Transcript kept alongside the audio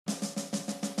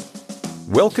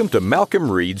Welcome to Malcom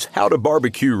Reed's How to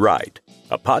BBQ Right,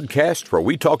 a podcast where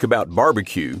we talk about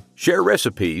barbecue, share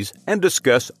recipes, and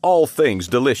discuss all things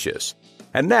delicious.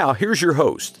 And now, here's your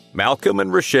host, Malcom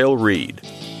and Rachelle Reed.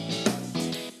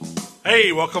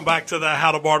 Hey, welcome back to the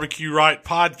How to BBQ Right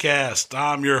podcast.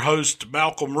 I'm your host,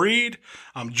 Malcom Reed.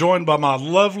 I'm joined by my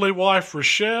lovely wife,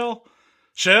 Rachelle.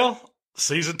 Rachelle,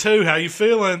 season 2, how you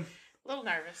feeling? A little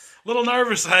nervous. A little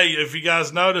nervous. Hey, if you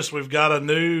guys noticed, we've got a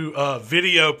new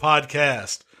video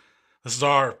podcast. This is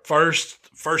our first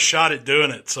shot at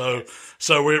doing it. So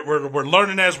we're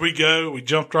learning as we go. We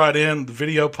jumped right in the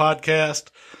video podcast.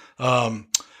 We're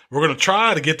going to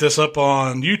try to get this up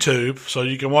on YouTube so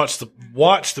you can watch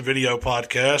the video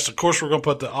podcast. Of course, we're going to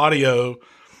put the audio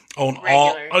on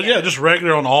just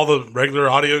regular on all the regular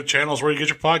audio channels where you get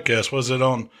your podcast. Was it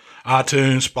on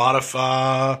iTunes,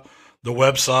 Spotify, the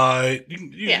website?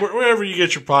 Wherever you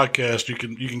get your podcast, you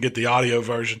can get the audio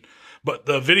version. But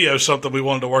the video is something we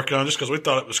wanted to work on just because we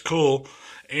thought it was cool.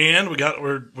 And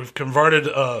we've converted,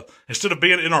 instead of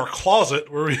being in our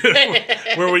closet where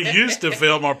we used to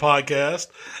film our podcast,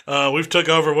 we've took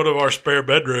over one of our spare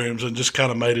bedrooms and just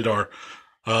kind of made it our,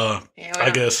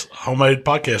 I guess, homemade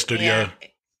podcast studio. Yeah.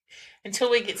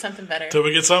 Until we get something better.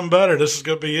 This is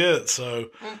going to be it. So,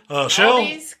 all Shell,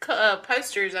 these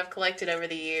posters I've collected over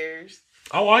the years.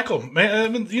 I like them, man. I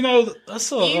mean,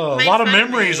 that's a lot of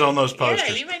memories on those posters.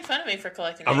 Yeah, you made fun of me for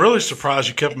collecting. I'm really surprised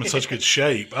you kept them in such good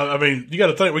shape. I mean, you got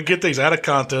to think, we get these at a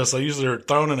contest. They usually are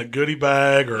thrown in a goodie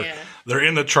bag or they're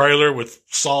in the trailer with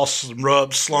sauce and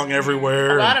rubs slung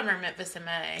everywhere. A lot of them are Memphis and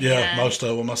May. Yeah, most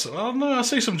of them. I said, oh no, I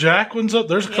see some Jack ones up.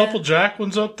 There's a couple Jack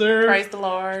ones up there. Praise the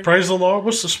Lord. Praise the Lord.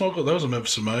 What's the smoke? That was a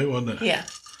Memphis and May, wasn't it? Yeah.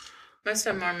 Most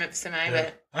of them are Memphis and May,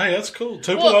 but hey, that's cool.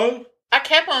 Tupelo. I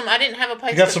kept them. I didn't have a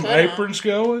place. You got to some put aprons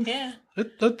going. Yeah.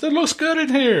 It looks good in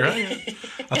here.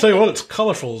 I tell you what, it's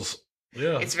colorful.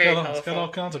 Yeah, it's very colorful. It's got all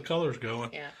kinds of colors going.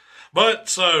 Yeah. But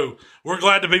so we're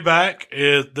glad to be back.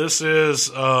 This is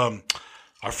our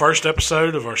first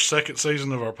episode of our second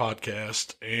season of our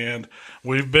podcast, and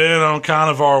we've been on kind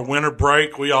of our winter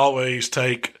break. We always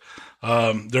take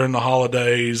during the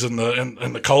holidays and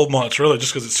the cold months, really,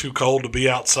 just because it's too cold to be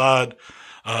outside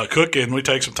cooking. We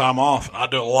take some time off. I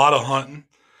do a lot of hunting,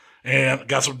 and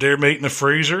got some deer meat in the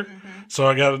freezer. Mm-hmm. So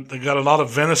I got a lot of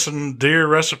venison deer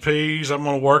recipes I'm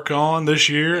going to work on this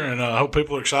year, and I hope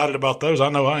people are excited about those. I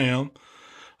know I am.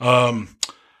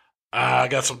 I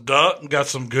got some duck, got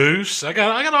some goose. I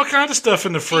got all kinds of stuff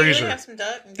in the freezer. You have some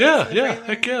duck? And yeah,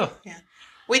 heck yeah.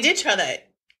 We did try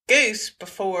that goose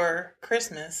before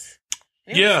Christmas.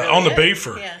 Yeah, on the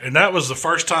beefer. Yeah. And that was the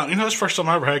first time. That's the first time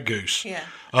I ever had goose. Yeah.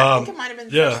 I think it might have been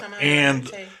the first time I ever had it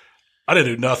too. I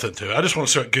didn't do nothing to it. I just want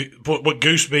to see what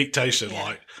goose meat tasted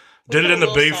like. Did it in the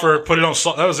beefer, put it on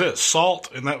salt. That was it.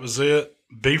 Salt, and that was it.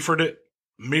 Beefered it,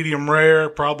 medium rare,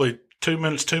 probably 2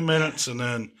 minutes, and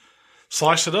then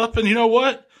sliced it up. And you know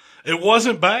what? It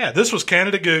wasn't bad. This was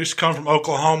Canada goose, come from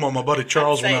Oklahoma. My buddy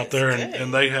Charles went out there,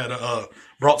 and they had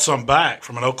brought some back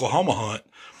from an Oklahoma hunt.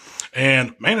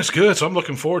 And, man, it's good, so I'm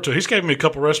looking forward to it. He's gave me a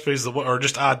couple recipes or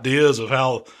just ideas of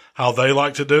how they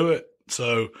like to do it.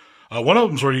 So one of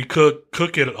them is where you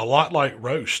cook it a lot like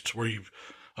roast, where you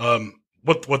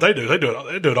what they do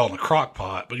it all in a crock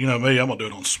pot. But you know me, I'm going to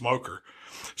do it on smoker.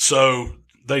 So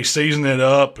they season it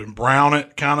up and brown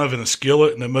it kind of in a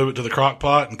skillet and then move it to the crock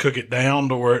pot and cook it down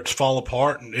to where it's fall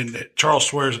apart. And Charles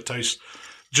swears it tastes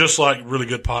just like really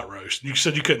good pot roast. You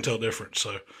said you couldn't tell the difference.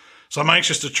 So I'm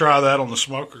anxious to try that on the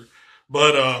smoker.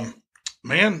 But,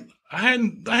 man, I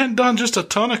hadn't done just a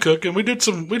ton of cooking. We did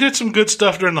some good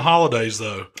stuff during the holidays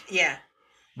though. Yeah.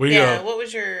 What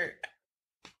was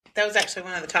that was actually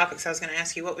one of the topics I was going to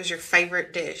ask you. What was your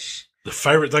favorite dish? The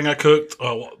favorite thing I cooked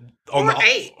on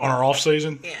our off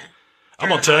season? Yeah. I'm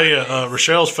going to tell you,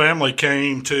 Rochelle's family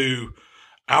came to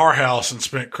our house and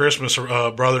spent Christmas,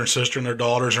 brother and sister and their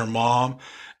daughters, her mom,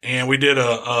 and we did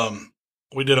a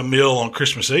meal on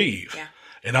Christmas Eve. Yeah.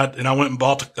 And I went and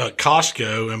bought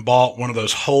Cosco and bought one of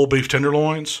those whole beef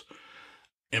tenderloins.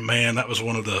 And man,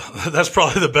 that's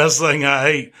probably the best thing I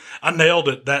ate. I nailed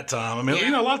it that time. I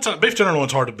mean, a lot of times beef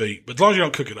tenderloin's hard to beat, but as long as you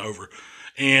don't cook it over.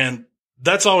 And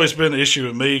that's always been an issue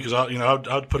with me because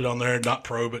I'd put it on there and not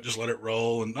probe it, just let it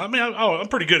roll. And I mean, I'm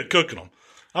pretty good at cooking them.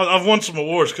 I've won some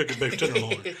awards cooking beef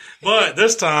tenderloin. But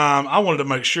this time, I wanted to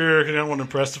make sure because I didn't want to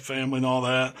impress the family and all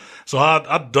that. So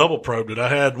I double probed it. I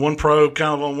had one probe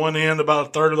kind of on one end about a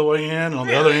third of the way in, and on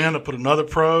the other end, I put another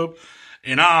probe.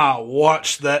 And I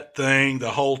watched that thing the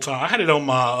whole time. I had it on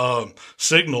my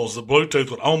signals. The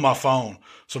Bluetooth was on my phone.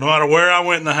 So no matter where I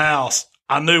went in the house,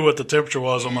 I knew what the temperature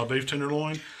was on my beef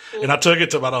tenderloin. And I took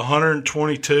it to about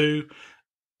 122,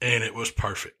 and it was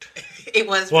perfect. It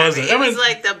was perfect. It was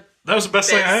like that was the best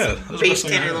thing I had. Beef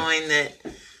tenderloin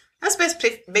that's the best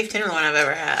beef tenderloin I've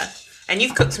ever had. And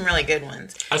you've cooked some really good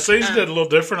ones. I seasoned it a little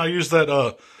different. I used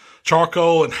that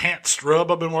charcoal enhanced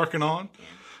rub I've been working on.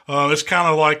 Yeah. It's kind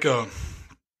of like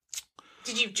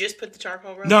Did you just put the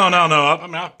charcoal rub? No. I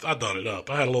mean, I done it up.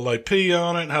 I had a little AP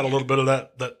on it and had a little bit of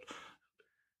that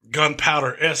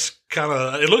gunpowder-esque kind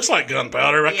of. It looks like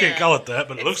gunpowder. I can't call it that,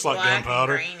 but it looks like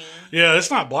gunpowder. Grainy. Yeah,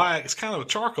 it's not black. It's kind of a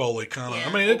charcoal-y kind of. Yeah,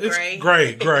 I mean, it's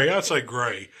gray. I'd say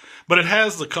gray, but it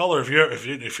has the color. If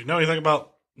you know anything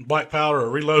about black powder or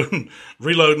reloading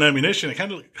ammunition, it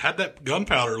kind of had that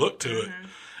gunpowder look to it,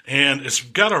 and it's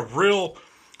got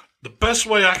the best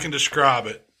way I can describe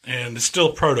it. And it's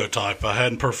still a prototype. I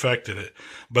hadn't perfected it,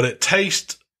 but it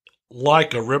tastes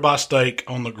like a ribeye steak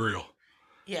on the grill.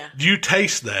 Yeah, you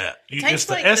taste that. It's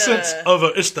the like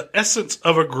essence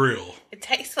of a grill. It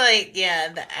tastes like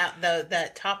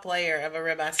that top layer of a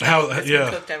ribeye steak that's been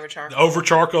cooked over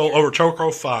charcoal. Over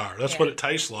charcoal fire. That's what it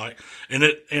tastes like. And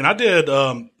I did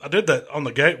that on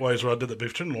the gateways where I did the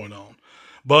beef tenderloin on.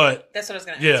 But that's what I was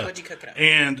going to ask. What'd you cook it on?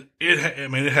 And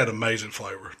it had amazing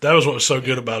flavor. That was what was so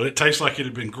good about it. It tastes like it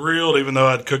had been grilled, even though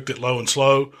I'd cooked it low and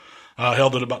slow. I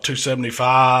held it about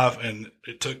 275, and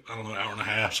it took, I don't know, an hour and a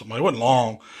half, something. It wasn't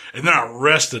long. And then I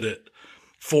rested it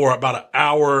for about an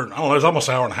hour. I don't know, it was almost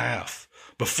an hour and a half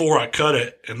before I cut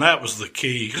it. And that was the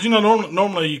key. Because,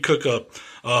 normally you cook a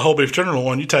whole beef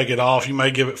tenderloin, you take it off, you may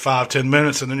give it 5-10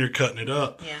 minutes, and then you're cutting it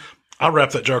up. Yeah. I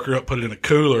wrapped that joker up, put it in a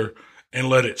cooler, and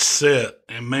let it sit.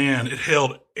 And man, it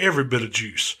held every bit of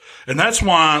juice. And that's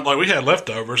why, like, we had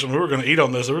leftovers and we were going to eat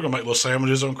on this. We were going to make little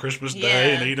sandwiches on Christmas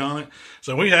Day and eat on it.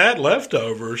 So we had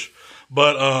leftovers,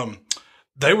 but,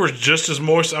 they were just as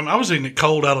moist. I mean, I was eating it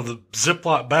cold out of the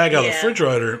Ziploc bag out of the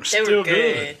refrigerator. It was still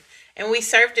good. And we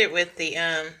served it with the,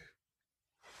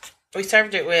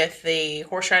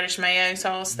 horseradish mayo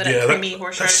sauce, creamy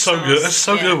horseradish sauce. That's so good. That's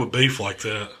so good with beef like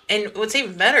that. And what's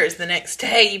even better is the next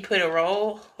day you put a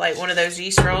roll, like one of those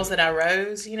yeast rolls that I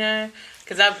rose,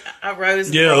 because I rose.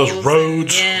 Yeah, rolls those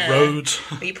roads.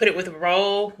 You put it with a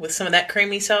roll with some of that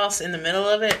creamy sauce in the middle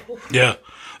of it. Ooh. Yeah,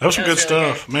 that was some good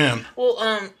stuff, good. Man.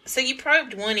 Well, so you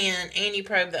probed one end and you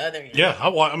probed the other end. Yeah, a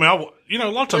lot of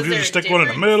times you just stick one in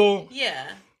the middle.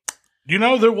 Yeah.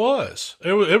 There was.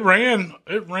 It ran,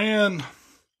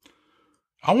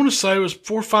 I want to say it was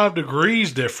 4 or 5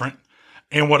 degrees different.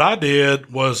 And what I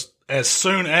did was, as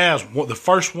soon as the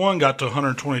first one got to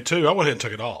 122, I went ahead and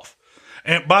took it off.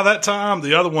 And by that time,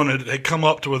 the other one had come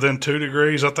up to within 2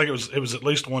 degrees. I think it was at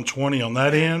least 120 on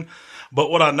that end.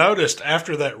 But what I noticed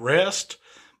after that rest,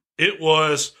 it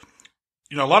was,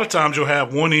 a lot of times you'll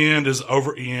have one end is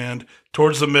over end.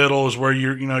 Towards the middle is where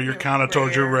you're kind of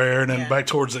towards your rare, and then back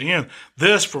towards the end.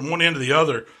 This, from one end to the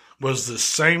other, was the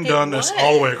same doneness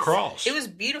all the way across. It was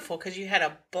beautiful because you had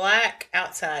a black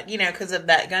outside, because of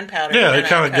that gunpowder. Yeah, it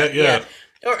kind of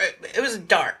Or it was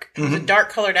dark. It was a dark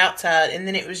colored outside, and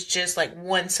then it was just like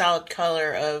one solid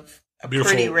color of a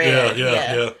beautiful, pretty red.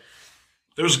 Yeah.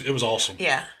 It was awesome.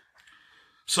 Yeah.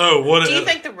 So what do you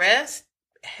think the rest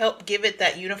helped give it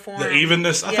that uniform? The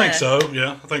evenness? I think so.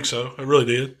 Yeah, I think so. It really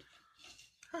did.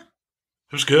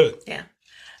 It was good. Yeah.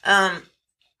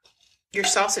 Your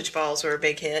sausage balls were a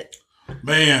big hit.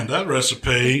 Man, that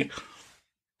recipe,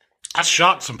 I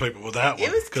shocked some people with that one.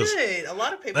 It was good. A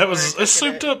lot of people. It's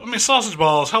souped up. I mean, sausage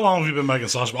balls. How long have you been making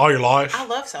sausage balls? All your life? I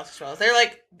love sausage balls. They're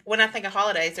like, when I think of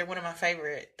holidays, they're one of my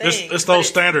favorite things. It's those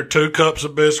standard 2 cups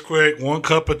of Bisquick, 1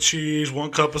 cup of cheese,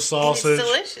 1 cup of sausage. And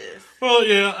it's delicious. Well,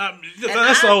 yeah,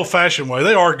 that's the old-fashioned way.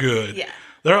 They are good. Yeah.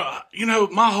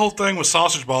 My whole thing with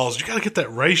sausage balls, you got to get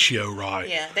that ratio right.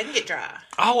 Yeah, they can get dry.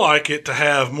 I like it to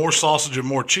have more sausage and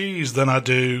more cheese than I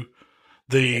do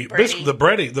the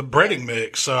breading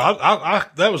mix. So I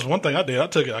that was one thing I did.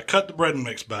 I cut the breading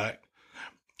mix back.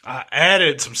 I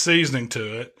added some seasoning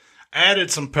to it,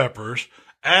 added some peppers,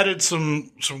 added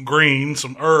some greens,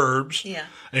 some herbs. Yeah.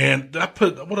 And I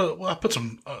put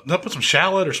some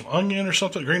shallot or some onion or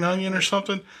something, green onion or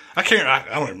something. I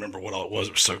don't remember what all it was.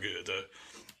 It was so good though.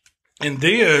 And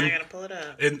then I gotta pull it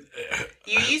up. And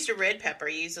you used a red pepper.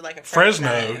 You used like a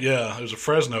Fresno. Yeah, it was a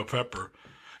Fresno pepper.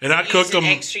 And I cooked them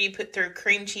extra. You put through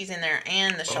cream cheese in there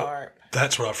and the sharp.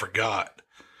 That's what I forgot.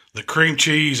 The cream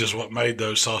cheese is what made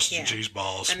those sausage and cheese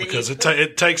balls because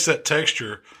it takes that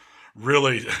texture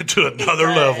really to another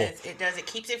level. It does. It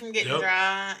keeps it from getting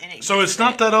dry. And so it's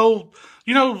not that old.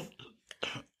 I don't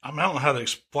know how to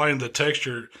explain the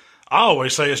texture. I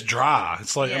always say it's dry.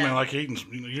 It's like like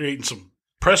you're eating some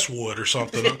press wood or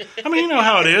something. I mean, you know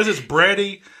how it is. It's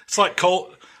bready. It's like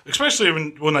cold, especially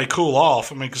when they cool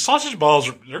off. I mean, because sausage balls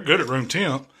they're good at room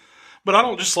temp, but I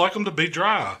don't just like them to be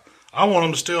dry. I want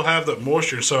them to still have that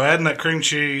moisture. So adding that cream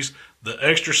cheese, the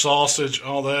extra sausage,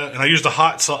 all that, and I used the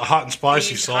hot and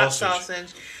spicy sausage. Hot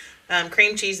sausage,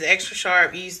 cream cheese, the extra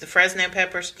sharp. Use the Fresno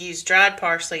peppers. Use dried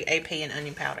parsley, AP, and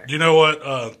onion powder. Do you know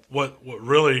what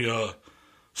really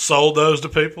sold those to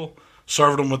people?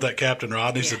 Serving them with that Captain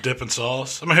Rodney's, the dipping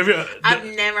sauce. I mean, I've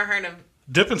never heard of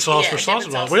dipping sauce for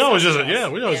sausage rolls. We always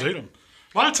eat them.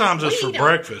 A lot of times it's for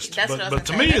breakfast, but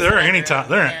to me they're an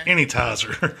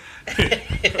anytizer,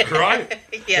 right?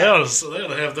 Yeah, they'll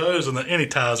have those in the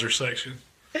anytizer section.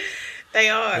 They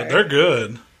are. But they're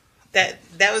good. That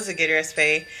was a good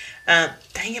recipe. Dang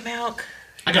it, Malc.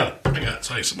 I got to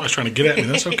say, somebody's trying to get at me.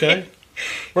 That's okay.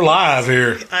 We're live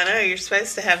here. I know you're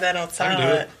supposed to have that on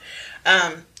silent.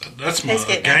 That's my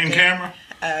game camera.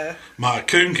 My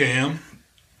coon cam.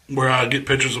 Where I get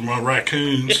pictures of my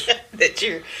raccoons.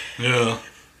 Yeah.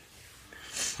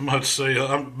 I'm about to say,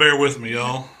 bear with me,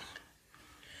 y'all.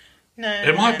 No.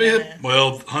 It might be,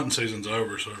 well, hunting season's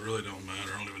over, so it really don't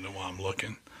matter. I don't even know why I'm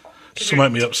looking. Just to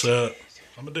make me upset.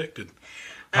 I'm addicted.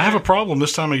 I have a problem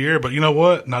this time of year, but you know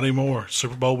what? Not anymore.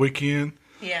 Super Bowl weekend.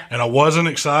 Yeah. And I wasn't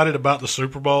excited about the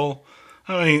Super Bowl.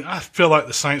 I mean, I feel like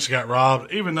the Saints got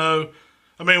robbed, even though,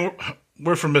 I mean,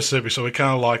 we're from Mississippi, so we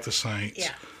kind of like the Saints.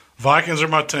 Yeah. Vikings are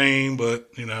my team, but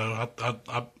you know,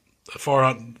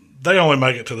 they only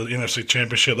make it to the NFC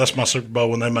Championship. That's my Super Bowl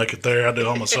when they make it there. I do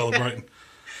all my celebrating.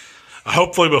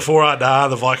 Hopefully, before I die,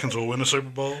 the Vikings will win the Super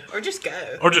Bowl, or just go.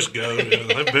 Yeah.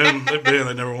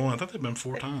 They never won. I think they've been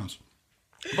 4 times.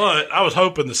 But I was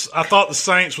hoping this. I thought the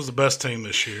Saints was the best team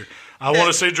this year. I want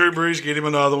to see Drew Brees get him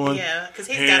another one. Yeah, because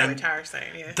he's got to retire soon.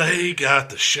 Yeah. They got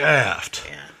the shaft.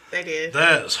 Yeah. They did.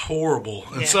 That is horrible.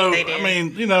 And so, I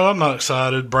mean, you know, I'm not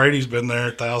excited. Brady's been there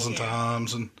 1,000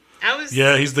 times. And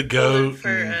he's the GOAT.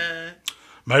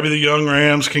 Maybe the young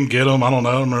Rams can get him. I don't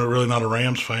know. I'm really not a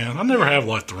Rams fan. I never have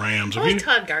liked the Rams. I like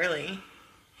Todd Gurley.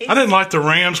 I didn't like the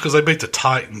Rams because they beat the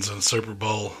Titans in the Super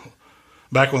Bowl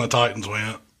back when the Titans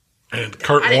went. And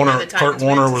Kurt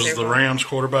Warner was the Rams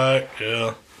quarterback.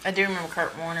 Yeah. I do remember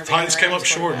Kurt Warner. Titans came up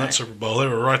short in that Super Bowl. They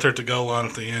were right there at the goal line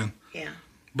at the end. Yeah.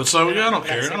 But so I don't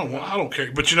care. I don't care.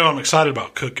 But you know, I'm excited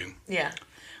about cooking. Yeah.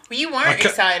 Well, you weren't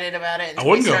excited about it until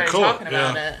we started talking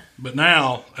about it. But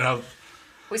now,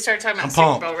 we started talking about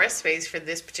Super Bowl recipes for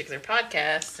this particular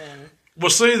podcast, and well,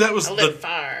 see, that was I lit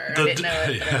fire. I didn't know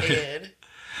it, but I did.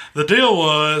 The deal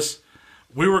was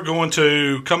we were going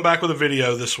to come back with a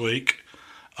video this week.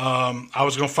 I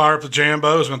was going to fire up the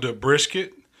Jambo. I was going to do a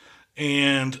brisket,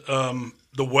 and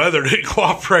the weather didn't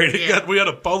cooperate. We had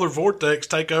a polar vortex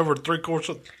take over 3/4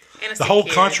 of the whole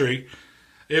country.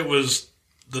 It was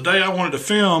the day I wanted to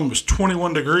film was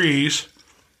 21 degrees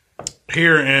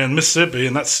here in Mississippi,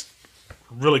 and that's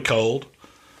really cold.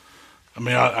 I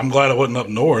mean, I'm glad I wasn't up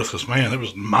north because, man, it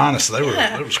was minus. It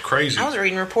was crazy. I was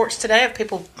reading reports today of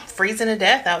people freezing to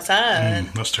death outside.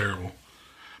 That's terrible.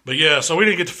 But yeah, so we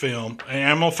didn't get to film, and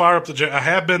I'm gonna fire up the.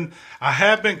 I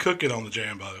have been cooking on the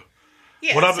Jambo.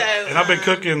 Yeah, I've been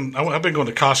cooking. I've been going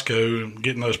to Cosco and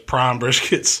getting those prime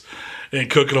briskets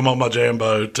and cooking them on my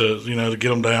Jambo to get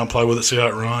them down, play with it, see how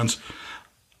it runs.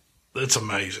 It's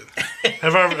amazing.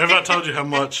 Have I told you how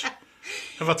much?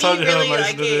 Have I told you how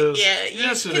amazing it is? Yeah,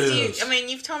 yes, it is.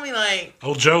 You've told me like.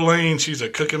 Oh, Jolene, she's a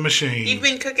cooking machine. You've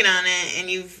been cooking on it, and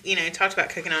you've talked about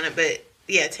cooking on it, but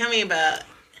yeah, tell me about.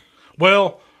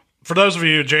 Well, for those of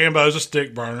you, Jambo's a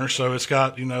stick burner, so it's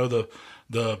got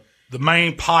the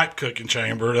main pipe cooking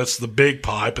chamber. That's the big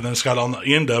pipe, and then it's got on the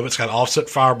end of it's got an offset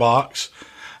firebox,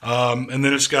 and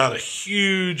then it's got a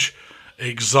huge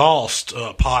exhaust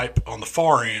pipe on the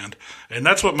far end, and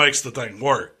that's what makes the thing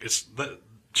work. It's that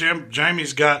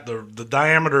Jamie's got the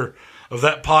diameter of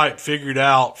that pipe figured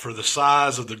out for the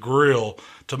size of the grill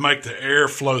to make the air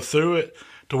flow through it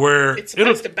to where it's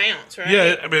supposed to bounce, right?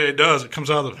 Yeah, I mean it does. It comes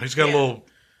out. He's got a little.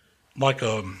 Like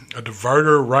a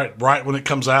diverter right when it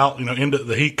comes out, into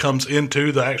the heat comes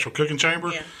into the actual cooking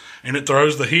chamber, and it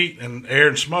throws the heat and air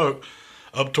and smoke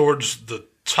up towards the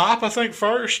top, I think,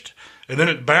 first, and then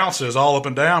it bounces all up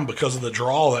and down because of the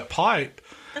draw of that pipe.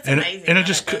 That's amazing. And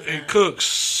it cooks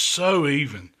so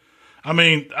even. I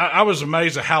mean, I was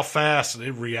amazed at how fast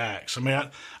it reacts. I mean,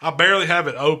 I barely have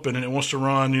it open, and it wants to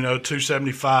run,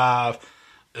 275.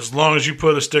 As long as you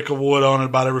put a stick of wood on it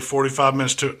about every 45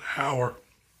 minutes to an hour.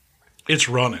 It's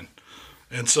running.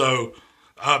 And so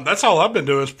that's all I've been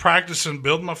doing is practicing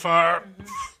building my fire.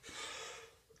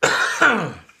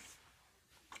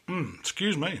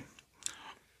 Excuse me.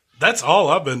 That's all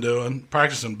I've been doing,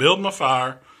 practicing building my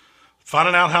fire,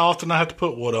 finding out how often I have to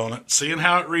put wood on it, seeing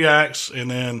how it reacts, and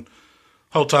then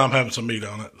whole time having some meat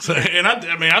on it. And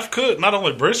I've cooked not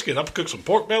only brisket, I've cooked some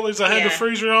pork bellies I had in the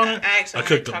freezer on it. I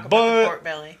cooked the butt. pork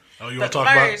belly. Oh, you want to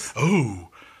talk about? Oh,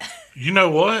 you know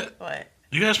what? What?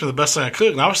 You asked me the best thing I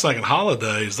cooked, and I was thinking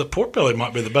holidays. The pork belly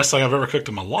might be the best thing I've ever cooked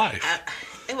in my life.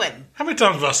 It wasn't. How many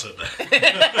times have I said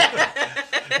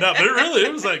that? No, but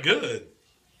it was that good.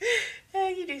 Yeah,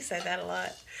 you do say that a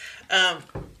lot.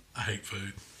 I hate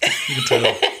food. You can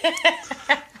tell.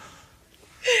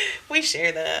 We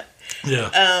share that.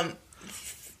 Yeah.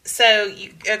 So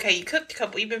you cooked a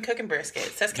couple. You've been cooking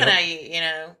briskets. That's kind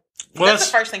of Well, that's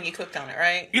the first thing you cooked on it,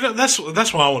 right? That's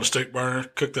why I want a stick burner.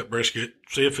 Cook that brisket.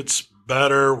 See if it's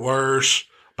better, worse,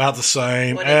 about the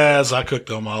same as I cooked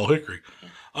on my old hickory.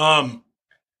 Yeah.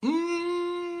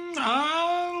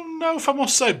 I don't know if I'm gonna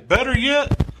say better yet,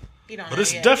 but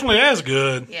it's definitely as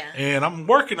good. Yeah. And I'm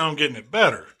working on getting it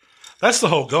better. That's the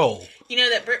whole goal. You know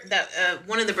that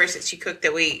one of the briskets you cooked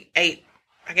that we ate.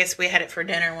 I guess we had it for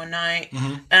dinner one night.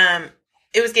 Mm-hmm.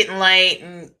 It was getting late,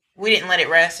 and we didn't let it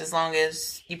rest as long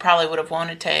as you probably would have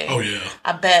wanted to. Oh yeah.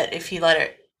 I bet if you let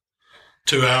it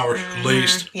 2 hours at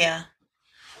least. Yeah.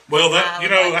 Well, I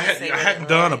hadn't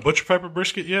done a butcher pepper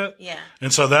brisket yet. Yeah.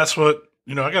 And so that's what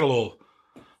I got a little.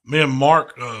 Me and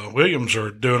Mark Williams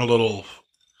are doing a little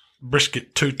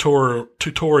brisket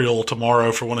tutorial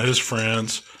tomorrow for one of his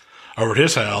friends over at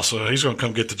his house. So he's going to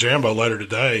come get the Jambo later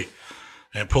today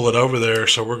and pull it over there.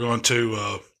 So we're going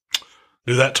to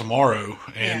do that tomorrow.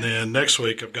 And then next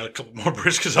week I've got a couple more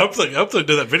briskets. Hopefully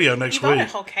do that video next week. You bought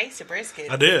a whole case of briskets.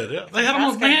 I did. Yeah. They had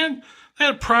them, man. They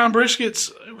had prime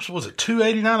briskets. Was it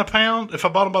 $2.89 a pound if I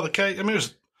bought them by the case? I mean,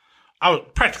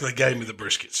 practically gave me the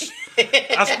briskets.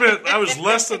 I was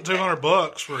less than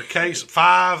 $200 for a case,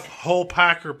 5 whole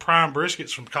packer prime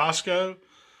briskets from Cosco.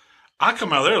 I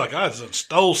come out of there like I just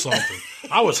stole something.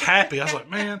 I was happy. I was like,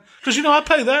 man, because I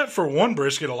pay that for one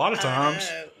brisket a lot of times.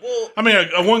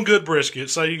 A one good brisket.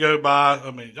 Say you go buy.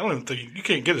 I don't even think you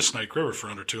can't get a Snake River for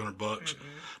under $200,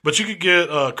 but you could get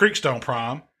Creekstone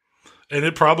prime. And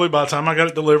it probably by the time I got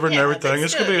it delivered and everything,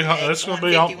 it's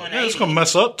gonna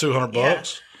mess up $200. Yeah.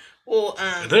 Well,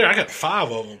 there I got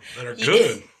 5 of them that are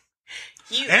good,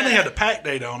 and they had the pack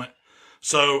date on it,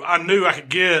 so I knew I could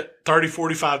get 30,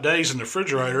 45 days in the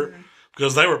refrigerator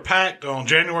because they were packed on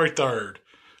January 3rd,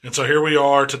 and so here we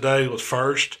are. Today was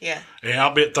 1st, and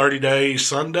I'll be at 30 days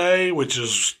Sunday, which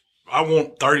is I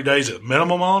want 30 days at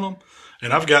minimum on them,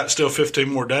 and I've got still 15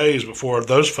 more days before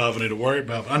those 5 I need to worry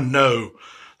about. But I know.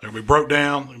 They're going to be broke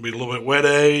down. They're going to be a little bit wet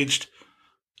aged.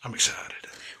 I'm excited.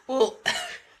 Well,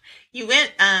 you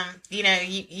went,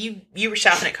 you were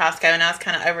shopping at Costco and I was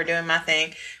kind of overdoing my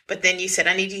thing. But then you said,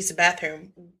 I need to use the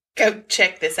bathroom. Go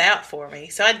check this out for me.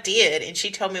 So I did. And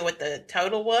she told me what the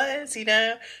total was,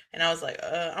 And I was like,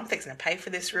 I'm fixing to pay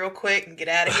for this real quick and get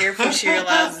out of here before she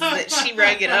realizes that she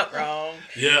rang it up wrong.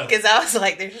 Yeah. Because I was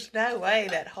like, there's no way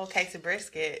that whole case of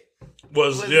brisket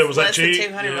was that cheap?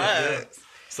 $200. Yeah.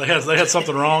 So they had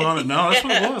something wrong on it. No, that's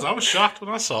what it was. I was shocked when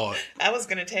I saw it. I was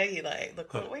going to tell you,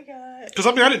 look what we got. Because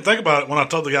I didn't think about it when I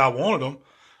told the guy I wanted them.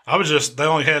 I was just, they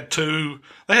only had 2.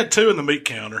 They had 2 in the meat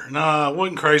counter. No, I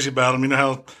wasn't crazy about them. You know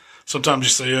how sometimes you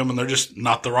see them and they're just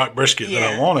not the right brisket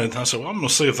that I wanted. And I said, well, I'm going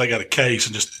to see if they got a case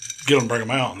and just get them, bring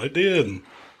them out. And they did. And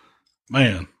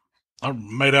man, I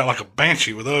made out like a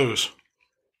banshee with those.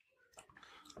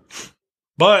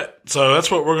 But, so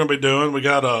that's what we're going to be doing. We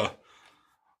got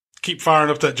keep firing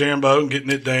up that Jambo and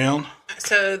getting it down.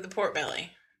 So the pork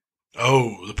belly.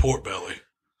 Oh, the pork belly.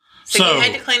 So you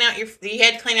had to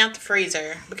clean out the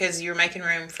freezer because you were making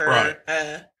room for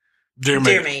deer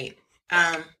meat.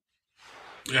 Yeah,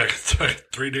 I got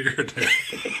 3 deer in there.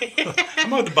 I'm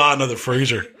going to buy another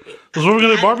freezer because we're going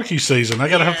to do barbecue season. I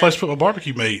got to have a place to put my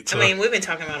barbecue meat. So. We've been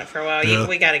talking about it for a while. Yeah.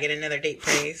 We got to get another deep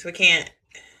freeze. We can't.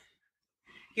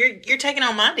 You're taking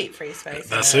on my deep freeze space.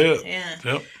 That's it. Yeah.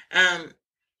 Yep.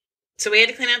 So we had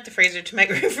to clean out the freezer to make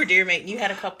room for deer meat. And you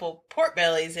had a couple pork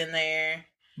bellies in there.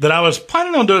 That I was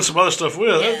planning on doing some other stuff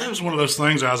with. Yeah. That was one of those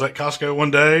things. I was at Costco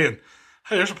one day and,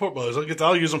 hey, there's some pork bellies.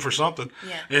 I'll use them for something.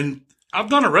 Yeah. And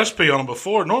I've done a recipe on them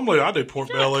before. Normally I do pork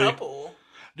belly. A couple.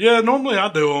 Yeah, normally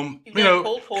I do them,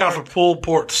 kind of a pulled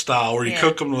pork style where you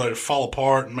cook them and they fall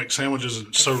apart and make sandwiches and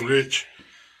it's so rich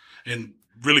and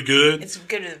really good. It's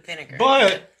good with vinegar.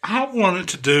 But I wanted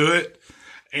to do it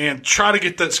and try to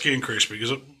get that skin crispy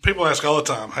because people ask all the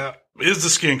time, how is the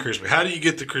skin crispy? How do you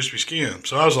get the crispy skin?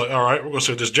 So I was like, all right, we're going to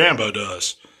see what this Jambo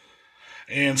does.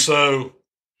 And so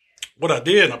what I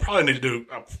did, and I probably need to do,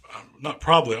 I'm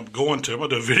going to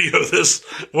do a video of this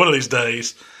one of these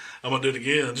days. I'm going to do it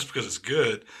again just because it's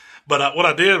good. But what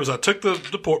I did was I took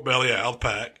the pork belly out of the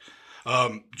pack,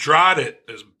 dried it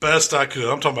as best I could.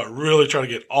 I'm talking about really trying to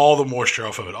get all the moisture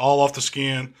off of it, all off the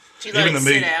skin. Did you let it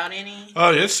sit out any? Oh,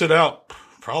 yeah, it sit out.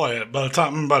 Probably by the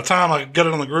time I get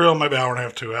it on the grill, maybe an hour and a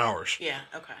half, 2 hours. Yeah,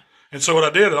 okay. And so what I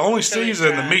did, I only So it's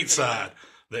seasoned the dry, meat side,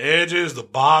 the edges, the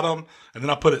bottom, and then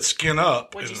I put it skin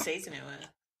up. What'd you season it with?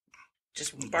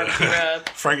 Just barbecue rub?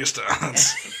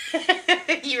 Frankenstein's.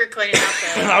 You were cleaning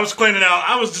out I was cleaning out.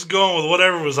 I was just going with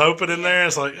whatever was open in there.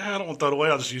 It's like, I don't want to throw it away.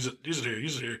 I'll just use it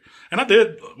here. And I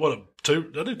did,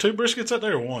 did I do 2 briskets that day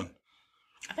or 1?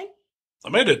 I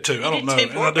may have did 2. I don't know.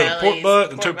 And I did a pork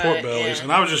butt and 2 pork bellies. Yeah.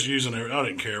 And I was just using it. I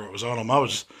didn't care what was on them. I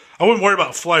wasn't worried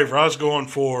about flavor. I was going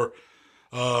for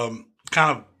kind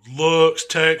of looks,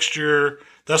 texture.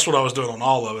 That's what I was doing on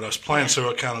all of it. I was playing so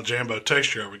what kind of Jambo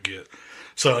texture I would get.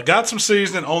 So I got some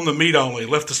seasoning on the meat only,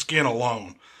 left the skin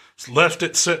alone. Left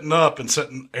it sitting up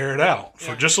and air it out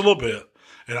for just a little bit.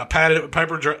 And I patted it with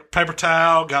paper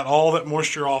towel, got all that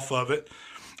moisture off of it.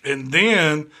 And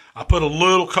then I put a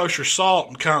little kosher salt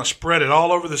and kind of spread it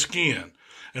all over the skin.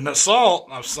 And that salt,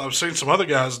 I've seen some other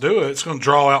guys do it. It's going to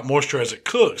draw out moisture as it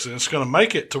cooks. And it's going to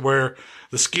make it to where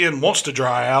the skin wants to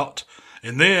dry out.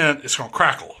 And then it's going to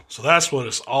crackle. So that's what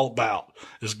it's all about,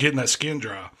 is getting that skin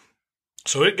dry.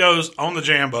 So it goes on the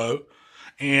Jambo.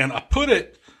 And I put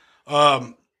it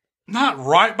not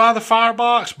right by the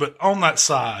firebox, but on that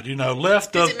side, right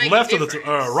of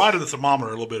the thermometer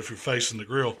a little bit if you're facing the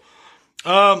grill.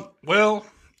 Well,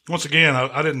 once again,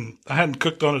 I hadn't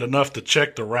cooked on it enough to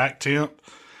check the rack temp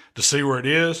to see where it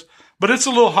is, but it's a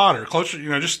little hotter. Closer,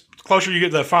 just closer you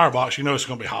get to that firebox, it's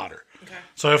going to be hotter. Okay.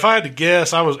 So if I had to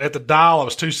guess, I was at the dial, I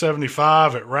was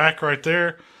 275 at rack right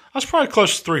there. I was probably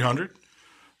close to 300.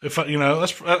 That's probably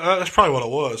what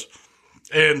it was.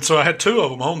 And so I had 2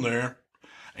 of them on there.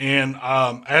 And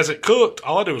as it cooked,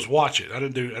 all I did was watch it. I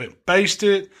didn't baste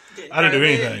it. I didn't do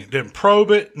anything. Didn't probe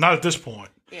it. Not at this point.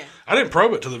 Yeah. I didn't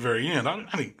probe it to the very end.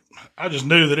 I just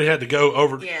knew that it had to go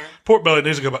over. Yeah. Pork belly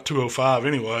needs to go about 205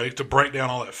 anyway to break down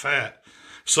all that fat.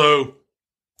 So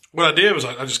what I did was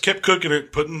I just kept cooking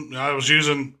it. I was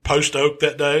using post oak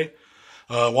that day,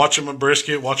 watching my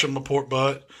brisket, watching my pork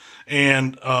butt.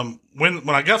 And when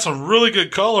I got some really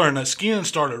good color and that skin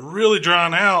started really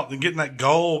drying out and getting that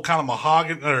gold kind of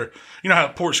mahogany, or how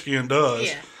pork skin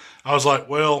does, I was like,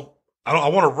 well, I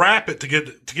want to wrap it to get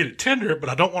it tender, but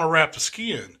I don't want to wrap the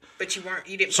skin. But you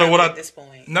didn't probe it at this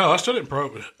point. No, I still didn't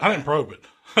probe it. I didn't probe it.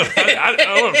 What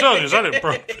I'm telling you is I didn't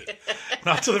probe it.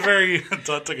 Not to the very end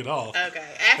until I took it off. Okay.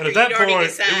 And at that point,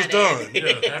 it was done.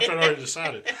 Yeah, after I'd already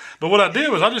decided. But what I did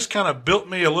was I just kind of built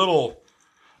me a little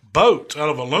boat out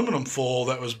of aluminum foil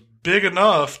that was big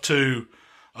enough to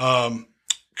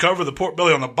cover the pork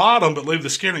belly on the bottom but leave the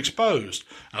skin exposed.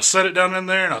 I set it down in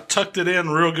there and I tucked it in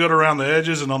real good around the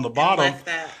edges and on the bottom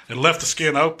and left the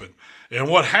skin open. And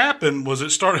what happened was it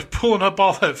started pulling up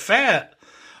all that fat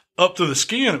up to the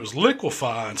skin. It was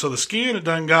liquefying. So the skin had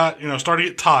done got, started to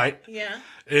get tight. Yeah.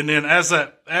 And then as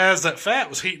that fat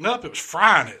was heating up, it was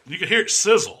frying it. You could hear it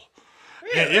sizzle.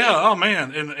 Really? And, oh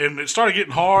man. And it started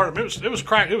getting hard. It was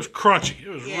cracked. It was crunchy. It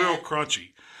was real crunchy.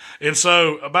 And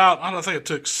so I think it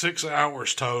took 6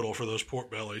 hours total for those pork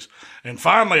bellies. And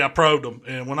finally I probed them.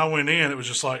 And when I went in, it was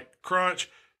just like crunch,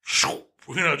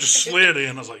 just slid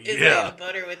in. I was like, that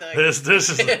butter with this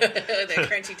is the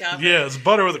crunchy top. Yeah, it's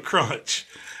butter with a crunch.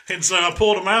 And so I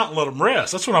pulled them out and let them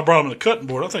rest. That's when I brought them to the cutting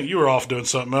board. I think you were off doing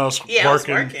something else. Yeah,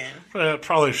 working. I was working.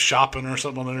 Probably shopping or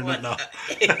something on the internet. No.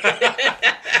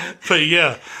 But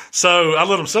yeah, so I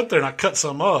let them sit there and I cut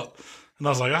some up. And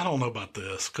I was like, I don't know about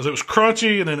this. Because it was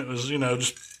crunchy and then it was,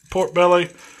 just pork belly.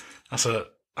 I said,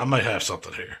 I may have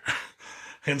something here.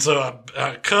 And so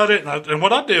I cut it. And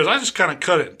what I did is I just kind of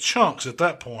cut it in chunks at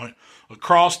that point,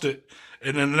 across it.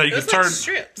 And then you could turn.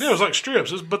 Strips. Yeah, it was like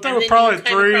strips. But they were probably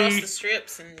the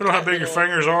strips and depending on how big your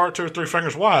fingers are, 2 or 3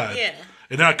 fingers wide. Yeah.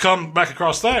 And then I come back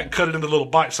across that and cut it into little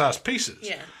bite-sized pieces.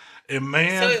 Yeah. And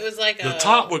man, so it was like the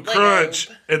top would crunch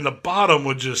and the bottom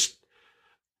would just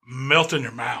melt in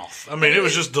your mouth. I mean, it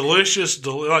was just delicious,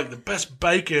 like the best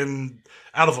bacon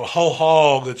out of a whole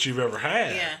hog that you've ever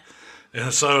had. Yeah.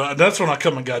 And so that's when I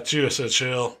come and got you. I said,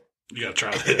 Shell, you got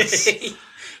to try this.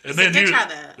 And then try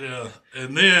that. Yeah.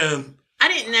 And then I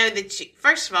didn't know that you,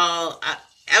 first of all,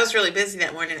 I was really busy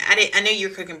that morning. I knew you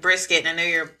were cooking brisket and I knew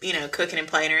you were, cooking and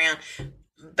playing around.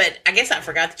 But I guess I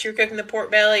forgot that you were cooking the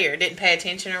pork belly or didn't pay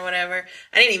attention or whatever.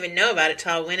 I didn't even know about it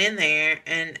till I went in there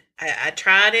and I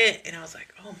tried it and I was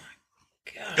like, oh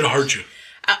my God. It'll hurt you.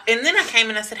 And then I came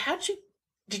and I said,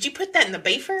 did you put that in the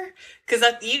beefer? Because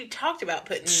you talked about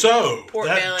putting pork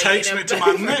belly. So that takes me to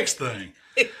my next thing.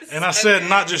 And I said,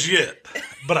 not just yet,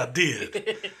 but I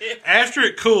did. After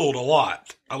it cooled a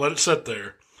lot, I let it sit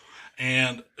there.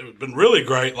 And it would have been really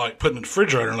great, like putting it in the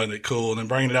refrigerator and letting it cool and then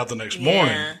bringing it out the next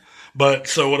morning. But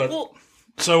so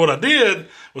So what I did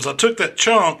was I took that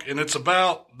chunk, and it's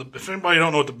about, if anybody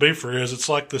don't know what the beefer is, it's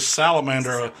like this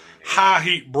salamander, a high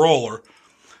heat broiler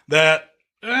that,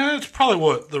 it's probably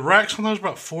what, the racks on those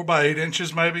about 4 by 8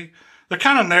 inches maybe. They're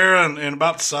kind of narrow and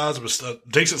about the size of a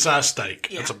decent sized steak.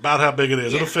 Yeah. That's about how big it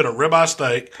is. Yeah. It'll fit a ribeye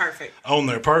steak. Perfect. On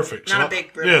there. Perfect. Not a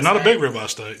big ribeye Yeah, not a big ribeye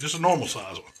steak. Just a normal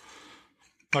size one.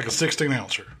 Like a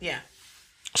 16-ouncer. Yeah.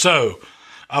 So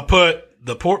I put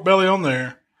the pork belly on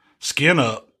there, skin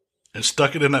up, and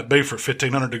stuck it in that beef for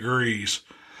 1,500 degrees.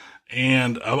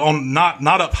 And on not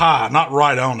up high, not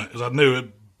right on it, because I knew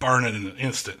it'd burn it in an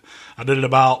instant. I did it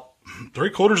about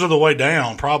 3/4 of the way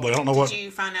down, probably. I don't know what. Did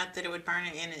you find out that it would burn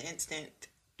it in an instant?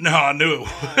 No, I knew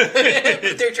it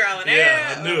would. Through trial and error.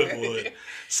 Yeah, I knew it would.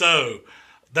 So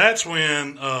that's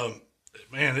when,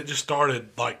 man, it just started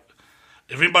like,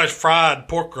 if anybody's fried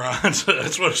pork rinds,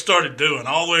 that's what it started doing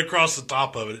all the way across the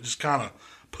top of it. It just kind of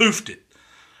poofed it.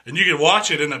 And you can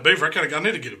watch it in that beef. I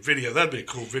need to get a video. That'd be a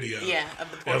cool video. Yeah, of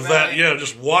the pork belly. That. Yeah,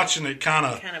 just watching it kind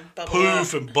of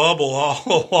poof and bubble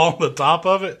all along the top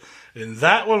of it. And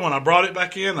that one, when I brought it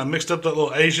back in, I mixed up that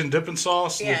little Asian dipping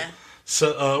sauce. Yeah.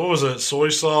 What was it? Soy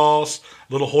sauce,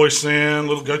 little hoisin,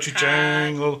 little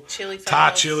gochujang, little chili sauce.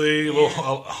 Thai chili,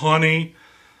 little honey.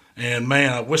 And,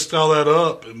 man, I whisked all that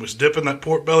up and was dipping that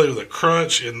pork belly with a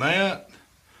crunch in that.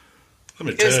 Let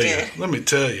me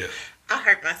tell you. I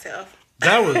hurt myself.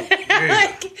 That was,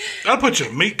 man, that'll put you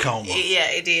in a meat coma.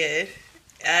 Yeah, it did.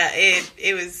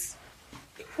 It was,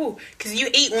 because you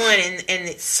eat one and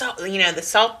it's salt, the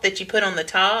salt that you put on the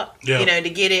top, to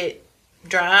get it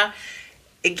dry,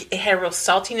 it had a real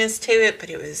saltiness to it,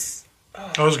 but it was,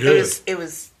 that was good. It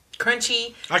was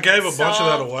crunchy. I gave a bunch of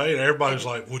that away, and everybody was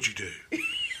like, "What'd you do?"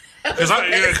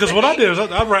 Because what I did is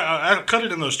I cut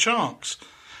it in those chunks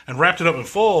and wrapped it up in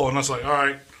foil, and I was like, "All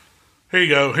right, here you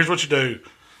go. Here's what you do: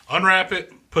 unwrap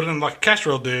it, put it in like a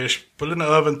casserole dish, put it in the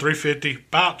oven, 350,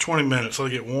 about 20 minutes so they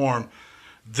get warm.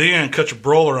 Then cut your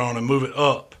broiler on and move it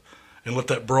up, and let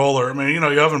that broiler. I mean,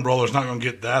 your oven broiler is not going to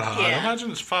get that high. Yeah. I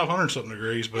imagine it's 500 something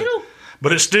degrees, but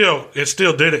it still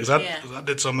did it because I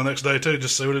did some the next day too,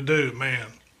 just to see what it do. Man,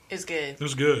 it's good. It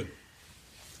was good.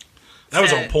 That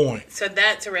was on point. So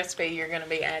that's a recipe you're going to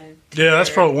be adding to that's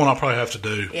probably one I'll probably have to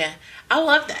do. Yeah. I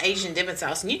love the Asian dipping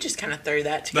sauce, and you just kind of threw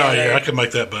that together. Oh, yeah, I could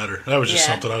make that better. That was just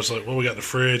something I was like, well, we got in the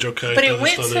fridge, okay. But it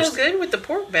went so good with the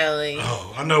pork belly.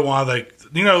 Oh, I know why they,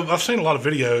 I've seen a lot of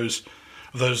videos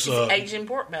of those. Asian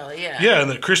pork belly, yeah. Yeah, and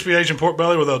the crispy Asian pork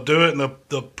belly where they'll do it, and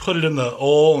they'll put it in the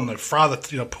oil, and they fry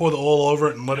pour the oil over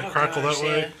it and let it crackle that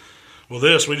way. Yeah. Well,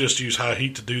 we just use high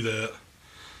heat to do that.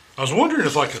 I was wondering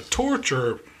if like a torch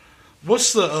or...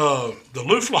 What's the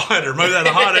loop lighter? Maybe that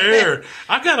hot air.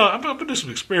 I'm gonna do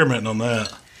some experimenting on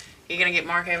that. You're gonna get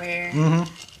Mark over here.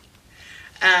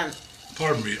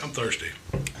 Pardon me, I'm thirsty.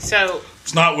 So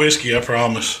it's not whiskey, I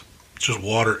promise. It's just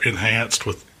water enhanced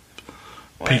with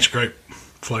peach grape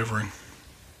flavoring.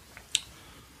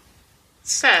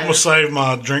 So I'm gonna save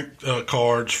my drink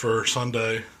cards for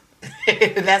Sunday.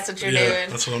 That's what you're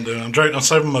doing. That's what I'm doing. I'm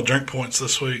saving my drink points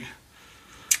this week.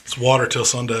 It's water till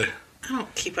Sunday. I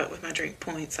don't keep up with my drink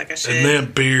points like I should. And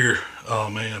then beer. Oh,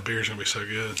 man, beer's going to be so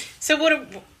good. So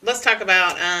let's talk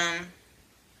about,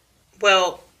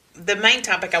 the main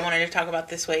topic I wanted to talk about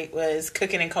this week was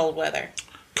cooking in cold weather.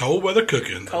 Cold weather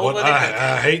cooking.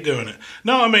 I hate doing it.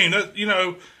 No, I mean,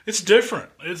 it's different.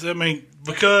 Because, the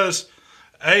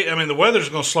weather's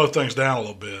going to slow things down a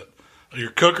little bit.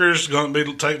 Your cooker's going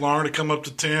to take longer to come up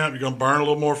to temp. You're going to burn a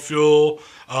little more fuel.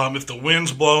 If the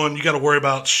wind's blowing, you got to worry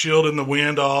about shielding the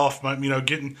wind off.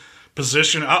 Getting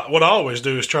positioned. What I always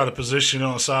do is try to position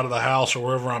on the side of the house or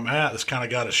wherever I'm at. That's kind of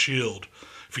got a shield.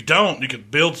 If you don't, you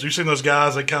could build. You've seen those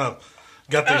guys? They kind of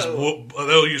got these.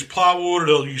 They'll use plywood or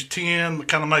they'll use tin.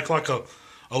 Kind of make like a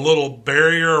little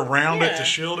barrier around it to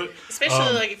shield it.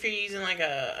 Especially like if you're using like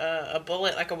a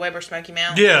bullet, like a Weber Smoky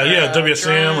Mountain. Yeah,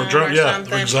 WSM or drum. Yeah,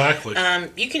 something. Exactly.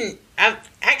 You can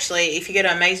actually, if you go to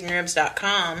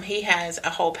AmazingRibs.com, he has a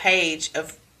whole page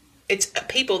of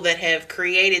people that have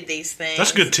created these things.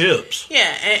 That's good tips. Yeah,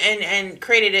 and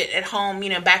created it at home.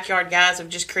 Backyard guys have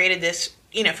just created this.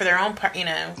 For their own part.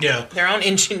 Their own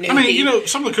ingenuity.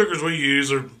 Some of the cookers we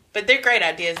use are. But they're great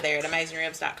ideas there at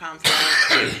AmazingRibs.com.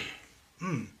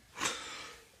 I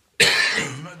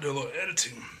might do a little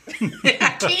editing.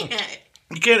 I can't.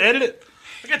 You can't edit it?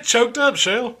 I got choked up,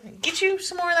 Shell. Get you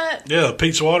some more of that. Yeah,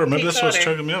 Pete's water. Maybe that's what's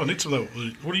choking me up. I need some of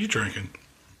that. What are you drinking?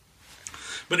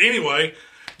 But anyway,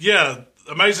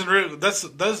 Amazing Rib. That's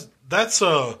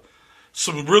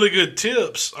some really good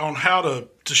tips on how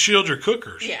to shield your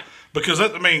cookers. Yeah. Because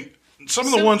some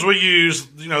of the ones we use,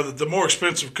 the more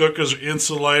expensive cookers are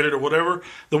insulated or whatever.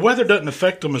 The weather doesn't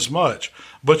affect them as much.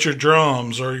 But your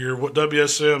drums or your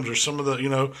WSMs or some of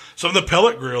the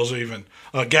pellet grills, even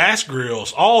gas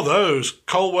grills, all those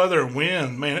cold weather and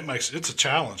wind, man, it's a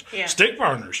challenge. Yeah. Stick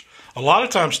burners. A lot of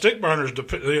times, stick burners,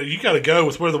 you got to go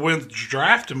with where the wind's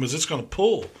drafting because it's going to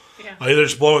pull. Yeah. Either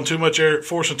it's blowing too much air,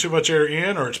 forcing too much air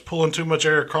in, or it's pulling too much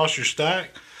air across your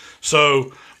stack.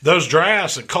 So those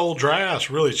drafts and cold drafts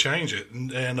really change it,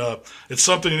 and it's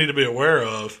something you need to be aware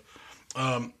of.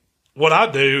 What I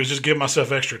do is just give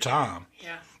myself extra time.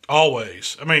 Yeah.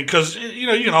 Always. I mean, because you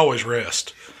can always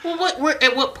rest. Well,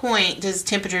 at what point does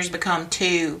temperatures become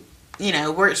too,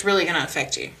 where it's really going to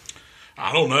affect you?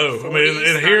 I don't know. 40s, I mean,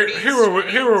 and here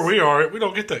 30s, where we are, we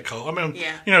don't get that cold. I mean,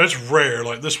 it's rare.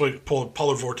 Like this week,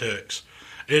 polar vortex,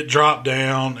 it dropped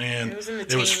down and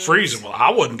it was freezing. Well, I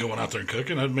wasn't going out there and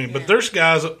cooking. I mean, but there's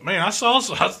guys. Man, I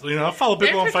follow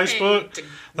people on Facebook.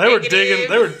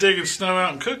 They were digging snow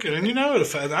out and cooking. And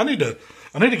I need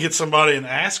to get somebody and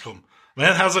ask them,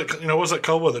 man, how's it? What's that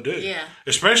cold weather do? Yeah.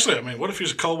 Especially, I mean, what if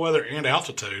it's cold weather and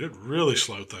altitude? It really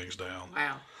slowed things down.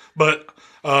 Wow. But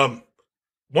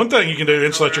one thing you can do to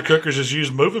insulate your cookers is use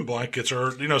moving blankets,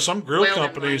 or some grill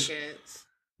companies. Blankets.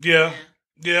 Yeah.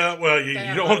 Well, you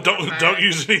don't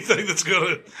use anything that's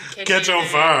going to catch on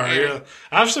fire. Yeah.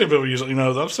 I've seen people use it.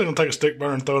 I've seen them take a stick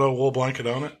burner and throw an old wool blanket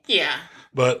on it. Yeah.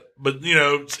 But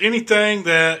anything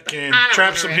that can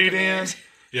trap some heat in.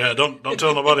 Yeah, don't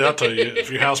tell nobody. I'll tell you if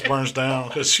your house burns down.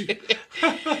 No,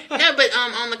 but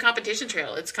on the competition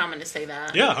trail, it's common to say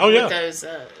that. Yeah, oh yeah. With those,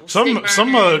 some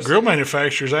grill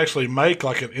manufacturers actually make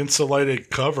like an insulated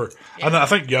cover. Yeah. I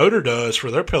think Yoder does for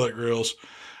their pellet grills.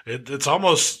 It's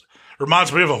almost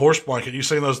reminds me of a horse blanket. You've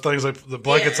seen those things, the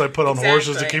blankets they put on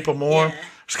horses to keep them warm. Yeah.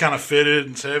 It's kind of fitted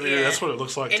and it's heavy. Yeah. That's what it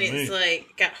looks like to me. And it's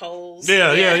like got holes.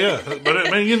 Yeah. But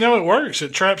it works.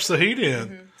 It traps the heat in.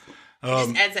 Mm-hmm.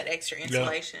 Just adds that extra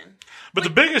insulation. Yeah. But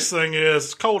the biggest thing is,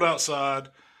 it's cold outside.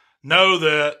 Know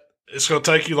that it's going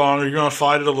to take you longer. You're going to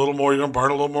fight it a little more. You're going to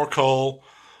burn a little more coal.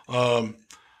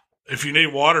 If you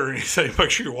need water or anything,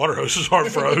 make sure your water hoses aren't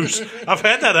froze. I've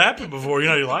had that happen before.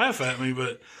 You laugh at me,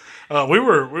 but we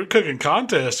were cooking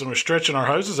contests and we're stretching our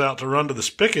hoses out to run to the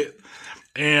spigot.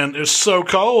 And it's so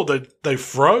cold that they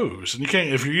froze. And you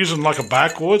can't, if you're using like a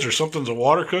backwoods or something's a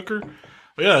water cooker,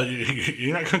 yeah,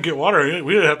 you're not going to get water.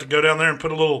 We'd have to go down there and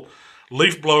put a little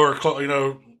leaf blower,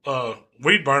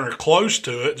 weed burner close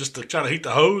to it just to try to heat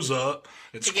the hose up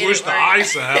and squish the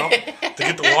ice out to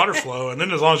get the water flow. And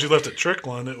then as long as you left it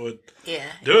trickling, it would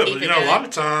do it. But, a lot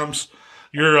of times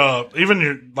our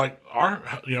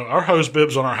hose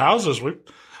bibs on our houses, we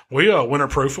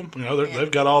winterproof them.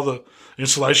 They've got all the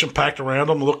insulation packed around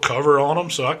them, a little cover on them.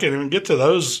 So I can't even get to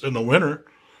those in the winter.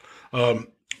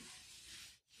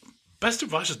 Best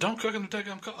advice is don't cook in the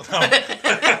daggum cold. No.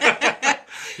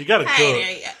 You got to cook.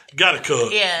 Got to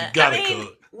cook. Yeah. Got to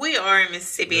cook. We are in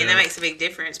Mississippi, and that makes a big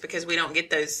difference because we don't get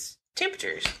those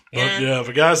temperatures. But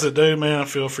for guys that do, man, I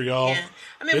feel for y'all. Yeah.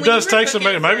 It does take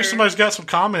somebody. Maybe somebody's got some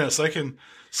comments. They can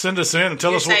send us in and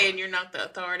tell us. You're saying you're not the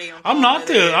authority on. I'm not.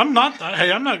 Hey, I'm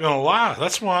not going to lie.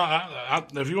 That's why.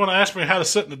 If you want to ask me how to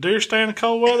sit in the deer stand in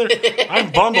cold weather, I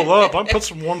can bundle up. I can put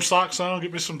some warm socks on,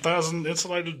 get me some 1,000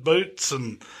 insulated boots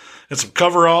and some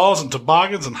coveralls and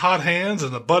toboggans and hot hands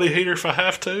and a buddy heater if I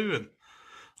have to. And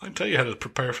I can tell you how to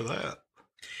prepare for that.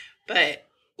 But,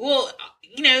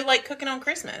 like cooking on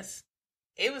Christmas.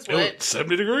 It was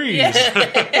 70 degrees.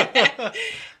 Yeah.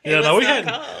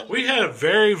 We had a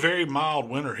very, very mild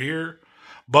winter here.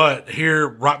 But here,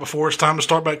 right before it's time to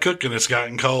start back cooking, it's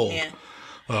gotten cold.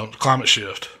 Yeah. Climate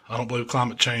shift. I don't believe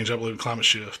climate change. I believe climate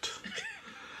shift.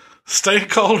 Staying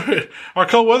colder. Our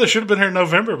cold weather should have been here in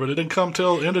November, but it didn't come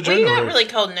till end of January. We got really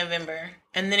cold in November,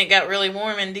 and then it got really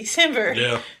warm in December.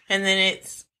 Yeah, and then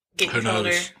it's getting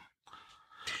colder.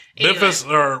 Memphis,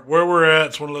 or where we're at,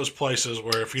 it's one of those places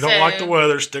where if you don't like the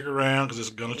weather, stick around because it's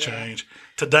going to change.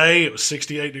 Today it was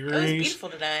 68 degrees. It was beautiful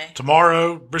today.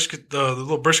 Tomorrow, brisket, the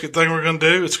little brisket thing we're going to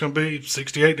do, it's going to be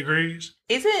 68 degrees.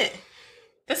 Is it?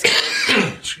 That's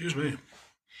good. Excuse me.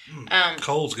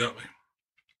 Cold's got me.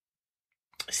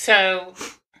 So,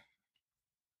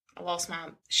 I lost my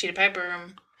sheet of paper.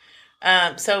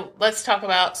 So, let's talk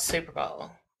about Super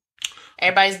Bowl.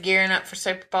 Everybody's gearing up for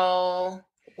Super Bowl.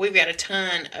 We've got a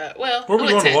ton. Where are we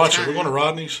going to watch it? We're going to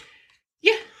Rodney's?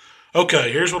 Yeah.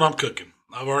 Okay, here's what I'm cooking.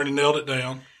 I've already nailed it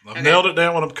down. Nailed it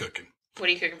down what I'm cooking. What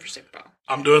are you cooking for Super Bowl?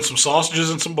 I'm doing some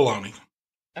sausages and some bologna.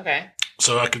 Okay.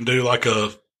 So I can do like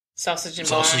a sausage and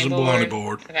bologna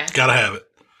board. Okay. Got to have it.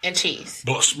 And cheese.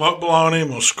 Smoked bologna. I'm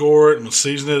going to score it. I'm going to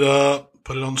season it up.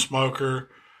 Put it on the smoker.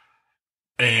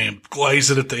 and glaze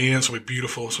it at the end. It's going to be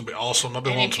beautiful. It's going to be awesome. I've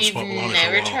been wanting some smoked bologna for a while. If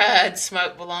you've never tried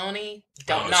smoked bologna,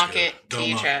 don't knock it till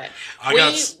you try it.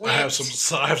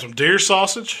 I have some deer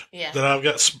sausage that I've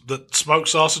got, the smoked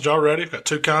sausage already. I've got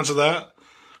 2 kinds of that.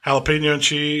 Jalapeno and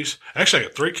cheese. Actually, I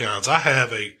got 3 kinds. I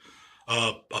have a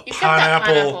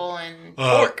pineapple and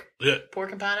pork. Yeah.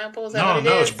 Pork and pineapple? Is that what it is?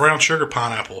 No, it's brown sugar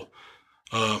pineapple.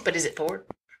 But is it pork?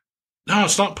 No,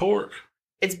 it's not pork.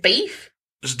 It's beef?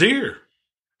 It's deer.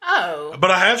 Oh.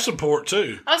 But I have some pork,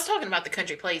 too. I was talking about the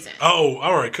country pleasing. Oh, I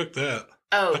already cooked that.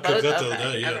 Oh, I cooked that the other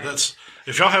day. Yeah, that's,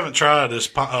 if y'all haven't tried this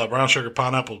brown sugar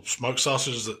pineapple smoked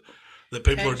sausages that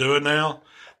people are doing now,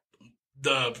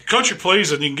 the country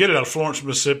pleasing, you can get it out of Florence,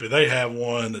 Mississippi. They have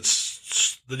one that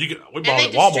we bought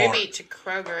at Walmart. They distribute to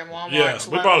Kroger and Walmart. Yeah,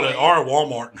 we bought it at our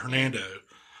Walmart in Hernando.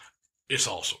 It's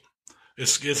awesome.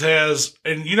 It has,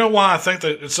 and you know why I think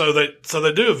that? So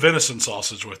they do a venison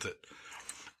sausage with it,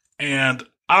 and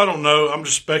I don't know. I'm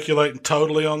just speculating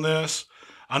totally on this.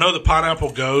 I know the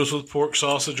pineapple goes with pork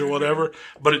sausage or whatever,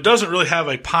 but it doesn't really have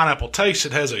a pineapple taste.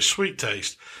 It has a sweet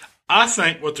taste. I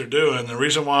think what they're doing, the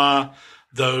reason why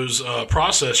those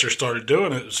processors started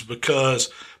doing it is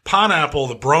because pineapple,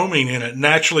 the bromine in it,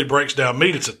 naturally breaks down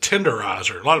meat. It's a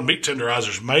tenderizer. A lot of meat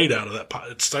tenderizers made out of that.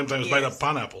 It's the same thing as made out of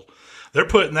pineapple. They're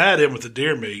putting that in with the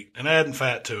deer meat and adding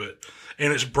fat to it.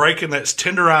 And it's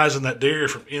tenderizing that deer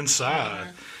from inside.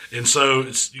 Mm-hmm. And so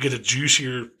you get a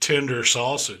juicier, tender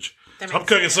sausage. So I'm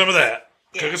cooking some of that.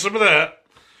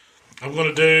 I'm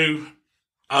going to do,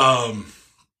 I'm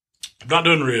not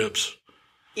doing ribs.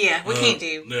 Yeah, we can't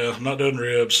do. Yeah, I'm not doing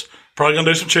ribs. Probably going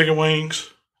to do some chicken wings.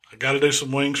 I got to do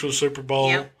some wings for the Super Bowl.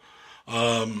 Yep.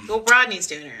 Well, Rodney's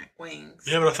doing her wings.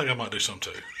 Yeah, but I think I might do some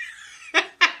too.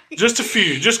 Just a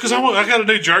few. Just because I got a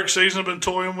new jerk season I've been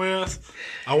toying with.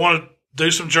 I want to do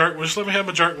some jerk. Just let me have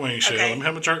my jerk wings, Shell. Let me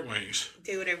have my jerk wings.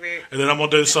 Do whatever. And then I'm going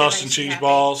to do the sausage and cheese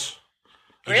balls.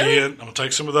 Really? Again, I'm going to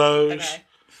take some of those. Okay.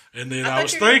 And then I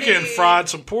was thinking fried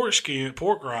some pork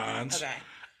rinds. Okay.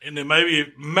 And then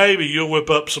maybe you'll whip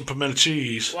up some pimento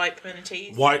cheese. White pimento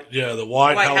cheese? The white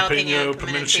jalapeno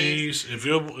pimento cheese. If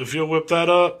you'll whip that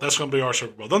up, that's going to be our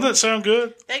Super Bowl. Doesn't that sound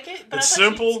good? It's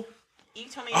simple. You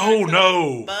told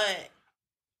me butt.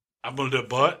 I'm going to do a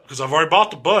butt because I've already bought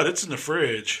the butt. It's in the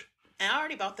fridge. And I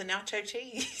already bought the nacho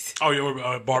cheese. Oh,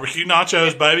 you're barbecue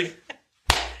nachos, baby.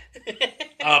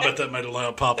 I bet that made a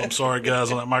loud pop. I'm sorry,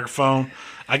 guys, on that microphone.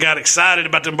 I got excited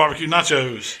about them barbecue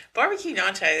nachos. Barbecue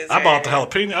nachos. I bought the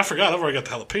jalapeno. I forgot. I've already got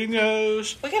the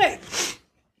jalapenos. We got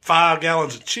 5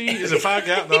 gallons of cheese. Is it 5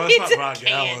 gallons? No, it's not 5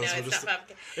 gallons. No, it's not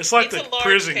 5 it's like the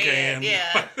prison can.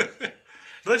 Yeah.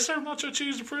 Do they serve nacho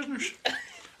cheese to prisoners?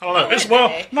 I don't know. It's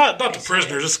not the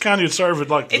prisoners. It's the kind you'd serve it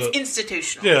like it's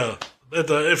institutional. Yeah.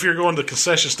 If you're going to the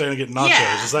concession stand and getting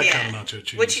nachos, it's that kind of nacho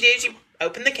cheese. What you do is you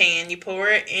open the can, you pour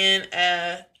it in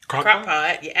a crock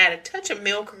pot, you add a touch of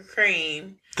milk or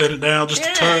cream. Thin it down just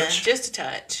a touch. Just a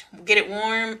touch. Get it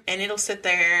warm, and it'll sit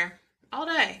there all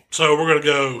day. So we're going to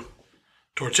go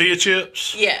tortilla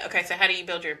chips. Yeah, okay, so how do you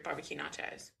build your barbecue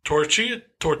nachos?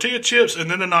 Tortilla chips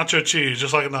and then the nacho cheese,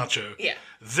 just like a nacho. Yeah.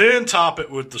 Then top it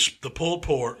with the pulled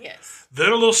pork. Yes.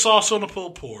 Then a little sauce on the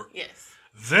pulled pork. Yes.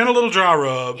 Then a little dry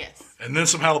rub. Yes. And then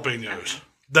some jalapenos. Okay.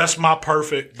 That's my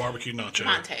perfect barbecue nacho.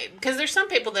 Monte. Because there's some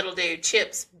people that'll do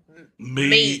chips,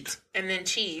 meat, and then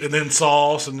cheese. And then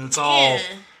sauce, and it's all... Yeah.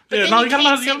 But you gotta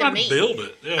know how to build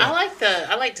it. Yeah.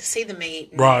 I like to see the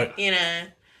meat. Right. You know.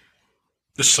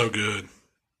 It's so good.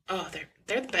 Oh,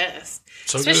 they're the best.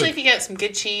 So especially good. if you got some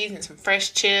good cheese and some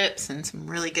fresh chips and some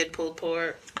really good pulled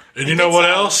pork. And you know what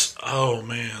else? Oh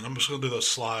man, I'm just gonna do those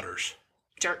sliders.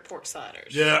 Jerk pork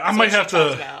sliders. Yeah, I may have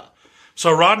to.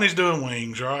 So Rodney's doing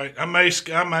wings, right? I may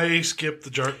skip the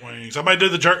jerk wings. I may do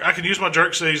the jerk. I can use my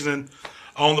jerk seasoning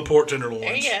on the pork tenderloins.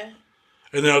 There you go.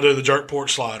 And then I'll do the jerk pork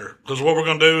slider. Because what we're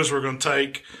going to do is we're going to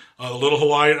take the little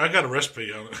Hawaiian. I got a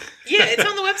recipe on it. Yeah, it's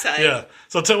on the website. Yeah.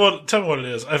 So tell me what it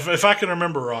is. If I can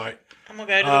remember right. I'm going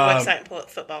to go to the website and pull up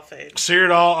football food.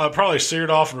 Probably seared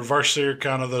off and reverse seared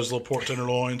kind of those little pork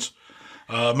tenderloins.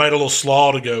 Made a little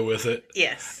slaw to go with it.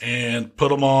 Yes. And put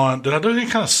them on. Did I do any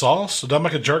kind of sauce? Did I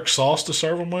make a jerk sauce to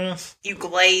serve them with? You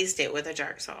glazed it with a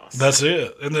jerk sauce. That's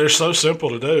it. And they're so simple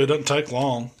to do. It doesn't take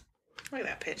long. Look at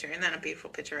that picture. Isn't that a beautiful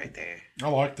picture right there? I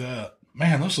like that.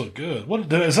 Man, those look good.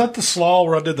 Is that the slaw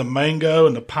where I did the mango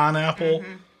and the pineapple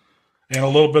and a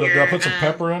little bit I put some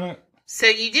pepper in it? So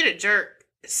you did a jerk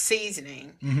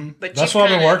seasoning. Mm-hmm. But that's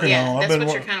what I've been working on. That's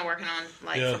what you're kind of working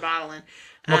on for bottling.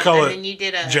 We'll call it and then you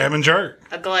did a jam and jerk.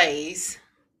 A glaze.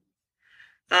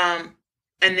 And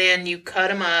then you cut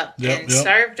them up and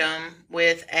served them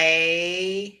with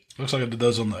a Looks like I did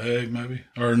those on the egg, maybe.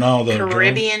 Or no, the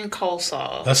Caribbean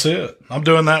coleslaw. That's it. I'm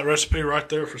doing that recipe right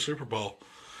there for Super Bowl.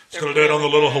 Just going to do it on the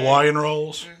little Hawaiian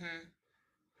rolls. Mm-hmm.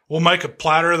 We'll make a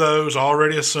platter of those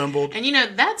already assembled.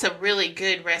 And, that's a really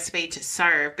good recipe to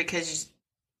serve because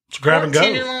it's grab and go.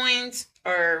 Tenderloins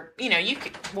or,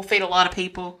 will feed a lot of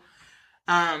people.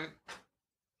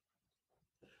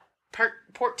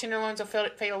 Pork tenderloins will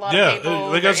feed a lot of people.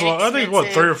 Yeah, they got I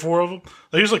think, 3 or 4 of them.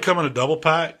 They usually come in a double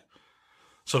pack.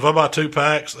 So if I buy 2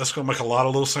 packs, that's going to make a lot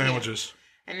of little sandwiches.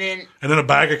 Yeah. And then a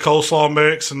bag of coleslaw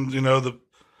mix and,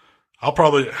 I'll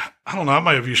probably, I don't know, I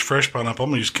may have used fresh pineapple.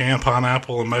 I'm going to use canned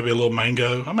pineapple and maybe a little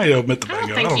mango. I may omit the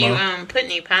mango. I don't think you put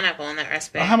any pineapple in that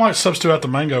recipe. I might substitute out the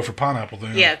mango for pineapple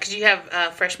then. Yeah, because you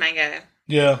have fresh mango.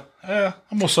 Yeah, I'm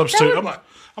going to substitute. I'm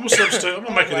going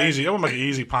to make it easy. I'm going to make it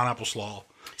easy pineapple slaw.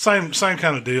 Same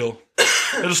kind of deal.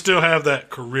 It'll still have that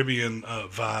Caribbean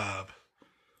vibe.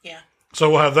 Yeah.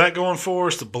 So we'll have that going for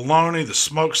us, the bologna, the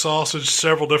smoked sausage,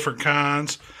 several different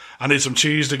kinds. I need some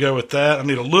cheese to go with that. I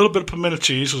need a little bit of pimento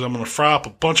cheese because I'm going to fry up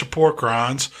a bunch of pork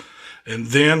rinds, and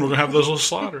then we're going to have those little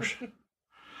sliders.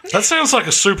 That sounds like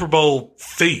a Super Bowl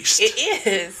feast. It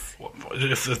is.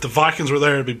 If the Vikings were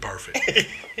there, it'd be perfect.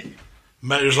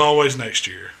 There's always next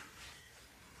year.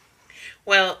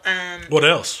 Well, what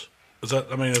else?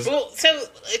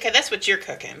 Okay, that's what you're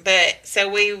cooking. But so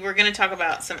we were going to talk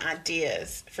about some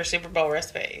ideas for Super Bowl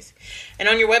recipes. And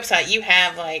on your website, you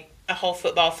have like a whole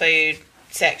football food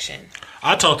section.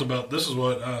 I talked about, this is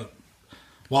what,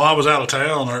 while I was out of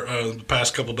town the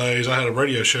past couple of days, I had a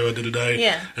radio show I did today.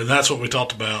 Yeah. And that's what we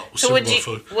talked about. So what'd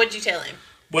you tell him?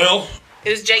 Well. It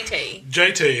was JT.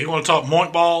 JT, he wanted to talk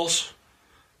moink balls.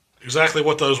 Exactly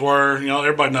what those were.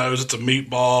 Everybody knows it's a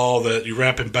meatball that you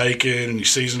wrap in bacon and you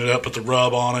season it up, put the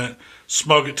rub on it,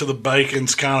 smoke it till the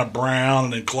bacon's kind of brown,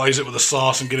 and then glaze it with a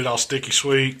sauce and get it all sticky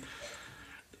sweet.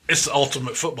 It's the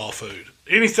ultimate football food.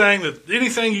 Anything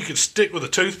you can stick with a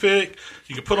toothpick,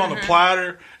 you can put on a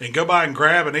platter and go by and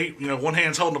grab and eat. One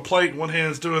hand's holding the plate and one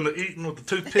hand's doing the eating with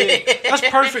the toothpick. That's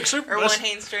perfect. Or one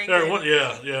hand's drinking.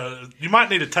 Yeah. You might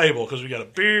need a table because we got a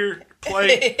beer,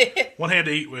 plate, one hand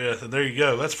to eat with, and there you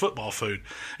go. That's football food.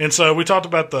 And so we talked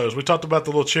about those. We talked about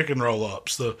the little chicken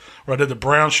roll-ups. Where I did the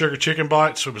brown sugar chicken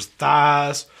bites. So it was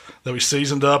thighs that we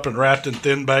seasoned up and wrapped in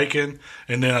thin bacon,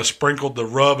 and then I sprinkled the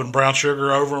rub and brown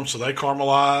sugar over them so they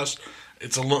caramelized.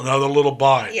 It's another little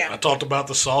bite. Yeah. I talked about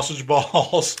the sausage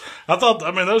balls.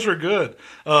 Those were good.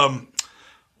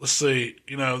 Let's see,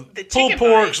 the pulled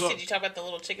pork. Did you talk about the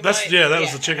little chicken bites? Yeah, that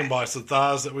was the chicken bites, the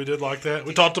thighs that we did like that.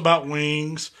 We talked about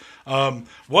wings.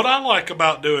 What I like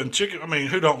about doing chicken,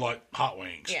 who don't like hot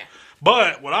wings? Yeah.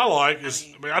 But what I like is,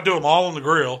 I do them all on the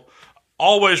grill.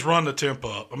 Always run the temp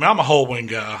up. I'm a whole wing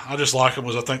guy. I just like them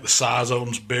because I think the size of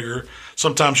them's bigger.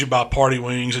 Sometimes you buy party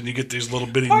wings and you get these little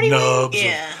bitty nubs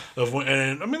of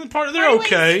and they're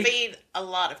okay. Wings feed a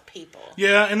lot of people.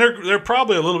 Yeah, and they're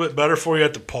probably a little bit better for you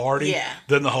at the party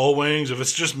than the whole wings. If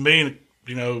it's just me and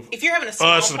if you're having a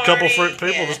small us and a couple of people,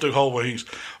 let's do whole wings.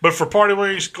 But for party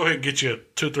wings, go ahead and get you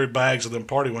 2-3 bags of them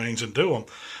party wings and do them.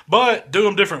 But do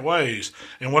them different ways.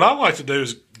 And what I like to do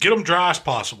is get them dry as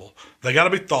possible. They got to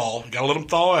be thawed. You got to let them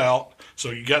thaw out. So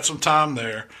you got some time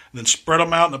there. And then spread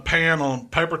them out in a pan on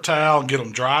paper towel and get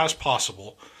them dry as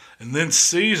possible. And then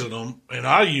season them. And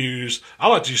I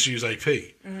like to just use AP.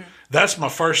 Mm-hmm. That's my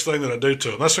first thing that I do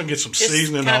to them. That's going to get some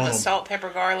seasoning on them. Kind of a salt, pepper,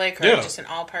 garlic, or just an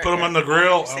all-purpose. Put them in the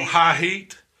grill on high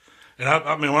heat.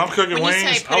 And when I'm cooking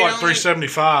wings, I like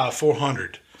 375,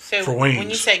 400 for wings. When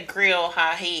you say grill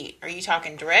high heat, are you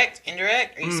talking direct,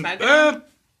 indirect? Are you smoking them?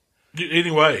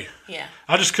 Anyway. Yeah.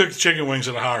 I just cook the chicken wings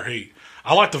at a higher heat.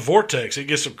 I like the Vortex. It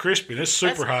gets them crispy, and it's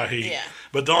super high heat. Yeah.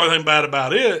 But the only thing bad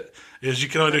about it is you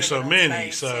can only do so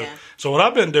many. So what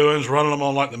I've been doing is running them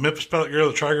on like the Memphis pellet grill,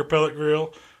 the Traeger pellet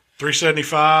grill,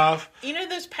 375.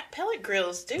 Those pellet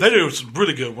grills they do some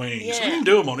really good wings. Yeah. You can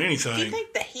do them on anything. Do you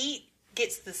think the heat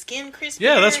gets the skin crispy?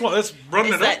 Yeah, that's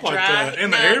running it up like that.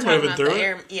 And the air moving through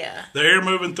it. The air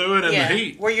moving through it and the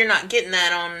heat. Where you're not getting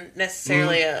that on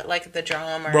necessarily like the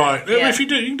drum. Right. Yeah. If you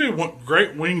do, you can do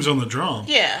great wings on the drum.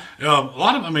 Yeah. A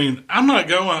lot of, I'm not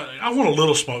going, I want a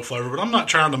little smoke flavor, but I'm not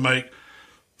trying to make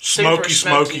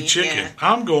smoky chicken. Yeah.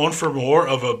 I'm going for more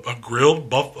of a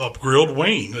grilled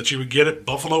wing that you would get at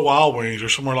Buffalo Wild Wings or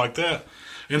somewhere like that.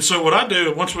 And so what I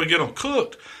do, once we get them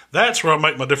cooked, that's where I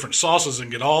make my different sauces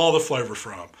and get all the flavor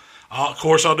from. Of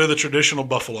course, I'll do the traditional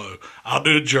buffalo. I'll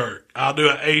do jerk. I'll do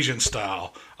an Asian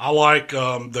style. I like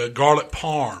the garlic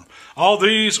parm. All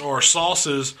these are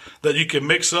sauces that you can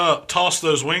mix up, toss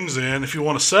those wings in. If you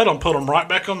want to set them, put them right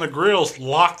back on the grills,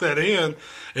 lock that in.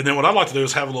 And then what I like to do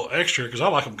is have a little extra because I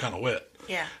like them kind of wet.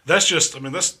 Yeah. That's just,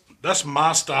 that's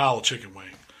my style of chicken wing.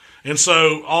 And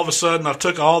so all of a sudden I've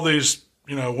took all these,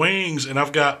 wings, and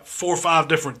I've got 4 or 5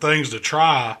 different things to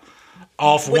try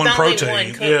off With one only protein.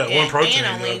 one cook, one protein.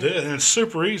 and it's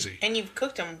super easy. And you've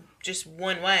cooked them just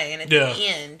one way, and at the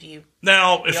end,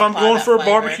 Now, if I'm apply going that for a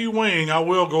flavor. barbecue wing, I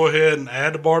will go ahead and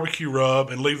add the barbecue rub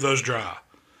and leave those dry.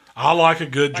 I like a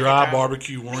good dry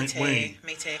barbecue wing.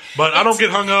 Me too. But I don't get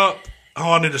hung up.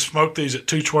 Oh, I need to smoke these at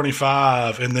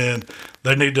 225, and then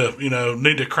they need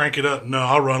to crank it up. No,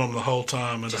 I'll run them the whole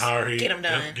time at the higher heat. Get them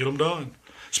done. Yep, get them done.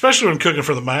 Especially when cooking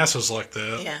for the masses like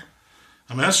that. Yeah.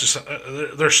 I mean, that's just,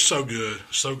 they're so good.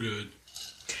 So good.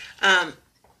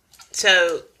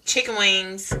 So, chicken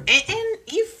wings, and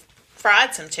you've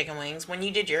fried some chicken wings when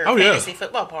you did your fantasy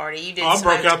football party. You did I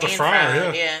broke out the fryer,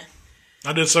 fried, yeah.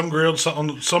 I did some grilled,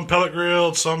 some pellet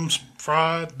grilled, some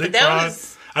fried, deep fried.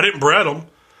 I didn't bread them.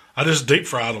 I just deep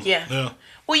fried them. Yeah.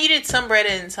 Well, you did some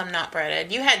breaded and some not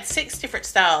breaded. You had 6 different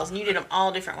styles, and you did them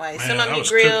all different ways. Man, some of them you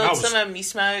grilled, some of them you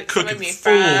smoked, some of them you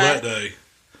fried. Cooking full that day.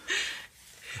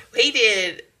 We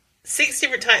did 6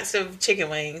 different types of chicken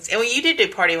wings, and you did do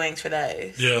party wings for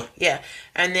those. Yeah. Yeah.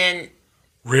 And then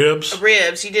ribs.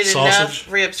 You did enough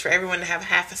ribs for everyone to have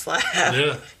half a slab.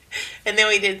 Yeah. And then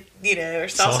we did, our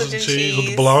sausage and cheese with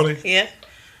the bologna. Yeah.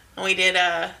 And we did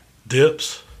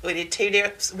dips. We did 2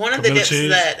 dips. One of the dips is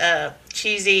that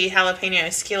cheesy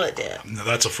jalapeno skillet dip. No,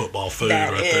 that's a football food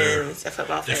that right there. That is a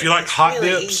football food. If you like hot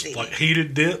really dips, easy. like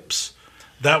heated dips,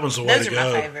 that one's the way Those to are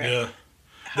go. my favorite.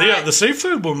 Yeah. The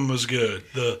seafood one was good.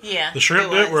 The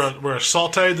shrimp dip where I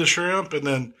sauteed the shrimp and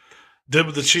then did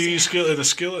with the cheese skillet in the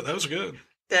skillet. That was good.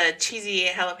 The cheesy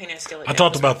jalapeno skillet. I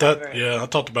talked about that. Yeah, I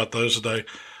talked about those today.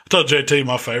 I told JT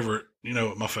my favorite. You know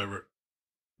what my favorite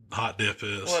hot dip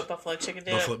is? What, buffalo chicken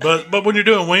dip? But when you're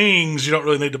doing wings, you don't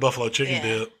really need the buffalo chicken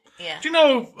dip. Yeah. Do you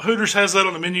know Hooters has that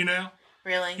on the menu now?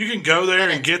 Really? You can go there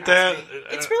and get that.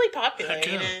 It's really popular,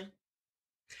 you know.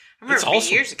 I remember a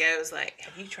few years ago, it was like,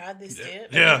 have you tried this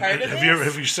dip? Yeah.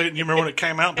 Have you seen, you remember when it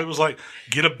came out? People was like,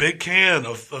 get a big can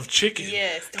of chicken.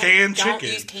 Yes. Canned chicken. Don't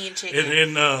use canned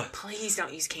chicken. And please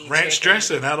don't use canned ranch chicken.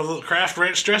 dressing out of the Kraft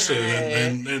ranch dressing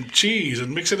and cheese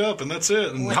and mix it up and that's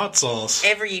it. And hot sauce.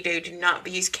 Whatever you do not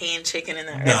use canned chicken in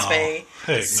that recipe.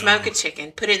 Heck Smoke a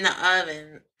chicken. Put it in the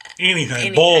oven.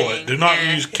 Anything. Boil it. Do not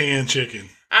use canned chicken.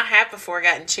 I have before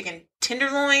gotten chicken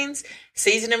tenderloins,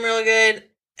 seasoned them real good,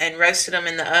 and roasted them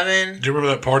in the oven. Do you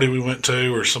remember that party we went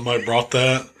to where somebody brought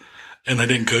that and they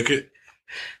didn't cook it?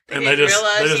 And they just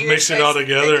mixed it all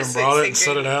together and brought it and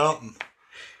set it out. And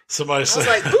somebody said,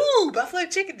 I was like, ooh, buffalo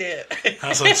chicken dip. I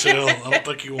was like, chill. I don't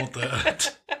think you want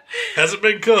that. Hasn't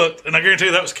been cooked. And I guarantee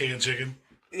you that was canned chicken.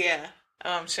 Yeah.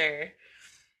 Oh, I'm sure.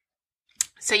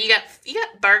 So you got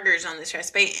burgers on this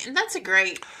recipe, and that's a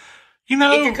great.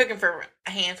 If you're cooking for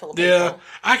a handful of people. Yeah,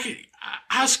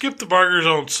 I skip the burgers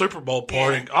on Super Bowl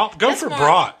party. I'll go for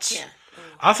brats. Yeah.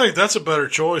 I think that's a better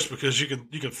choice because you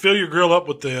can fill your grill up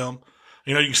with them.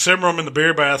 You can simmer them in the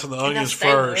beer bath and the onions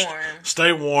first.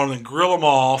 Stay warm, then grill them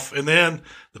off, and then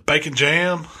the bacon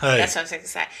jam. Hey, that's what I was going to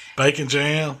say. Bacon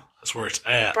jam. That's where it's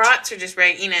at. Brats are just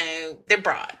they're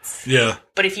brats. Yeah.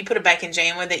 But if you put a bacon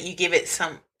jam with it, you give it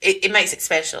some. It makes it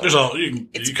special. There's you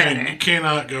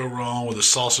cannot go wrong with a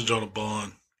sausage on a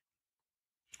bun.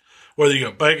 Whether you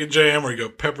got bacon jam or you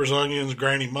got peppers, onions,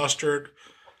 grainy mustard,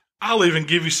 I'll even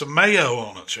give you some mayo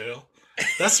on it, Shell.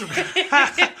 That's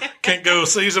can't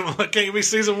be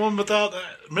season 1 without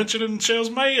mentioning Shell's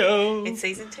mayo. It's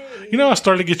season 2. I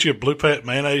started to get you a Blue Plate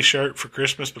mayonnaise shirt for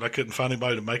Christmas, but I couldn't find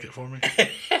anybody to make it for me.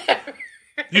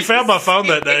 You found my phone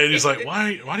that day, and he's like,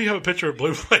 "Why do you have a picture of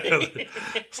Blue Plate?"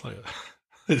 It's like,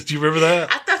 do you remember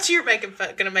that? I thought you were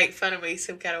going to make fun of me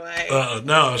some kind of way.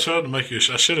 No, I tried to make you.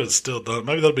 I should have still done it.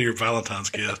 Maybe that'll be your Valentine's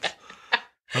gift.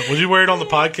 Would you wear it on the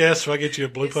podcast if I get you a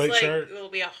Blue Plate shirt? It'll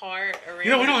be a heart. We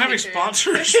don't have any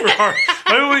sponsors for our.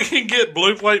 Maybe we can get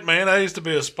Blue Plate mayonnaise to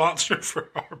be a sponsor for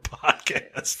our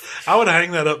podcast. I would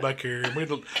hang that up back here.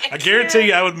 I guarantee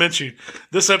you, I would mention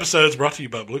this episode is brought to you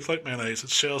by Blue Plate mayonnaise.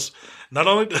 It's Shell's. Not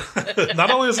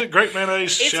only is it great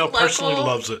mayonnaise, Shell personally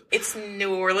loves it. It's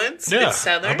New Orleans. Yeah, it's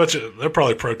Southern. I bet you they're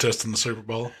probably protesting the Super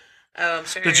Bowl. Oh, I'm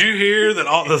sure. Did you hear that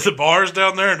all the bars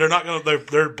down there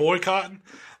they're boycotting?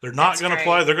 They're not going to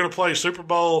play. They're going to play Super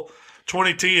Bowl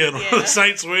 2010 where the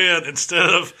Saints win instead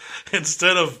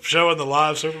of showing the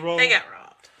live Super Bowl. They got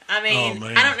robbed. I mean,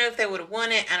 I don't know if they would have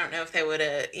won it. I don't know if they would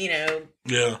have,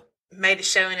 made a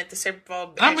showing at the Super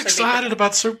Bowl. I'm excited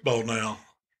about the Super Bowl now.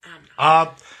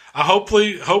 I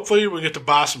hopefully we get to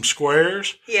buy some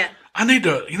squares. Yeah. I need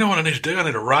to. You know what I need to do? I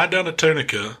need to ride down to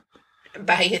Tunica.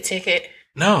 Buy you a ticket.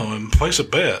 No, and place a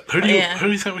bet. Who do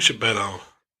you think we should bet on?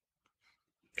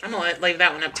 I'm going to leave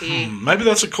that one up to you. Maybe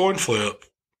that's a coin flip.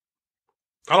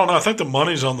 I don't know. I think the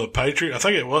money's on the Patriots. I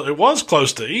think it was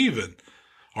close to even,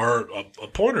 or a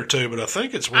point or two, but I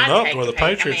think it's went up to where the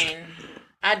Patriots.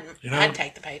 I'd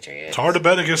take the Patriots. It's hard to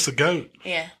bet against the GOAT.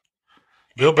 Yeah.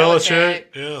 Bill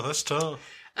Belichick. Yeah, that's tough.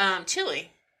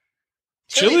 Chili.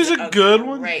 Chili's a good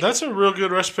one. Great. That's a real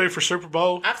good recipe for Super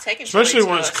Bowl. I've taken especially chili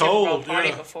when it's to a Super Bowl cold.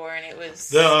 Party before, and it was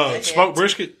the smoked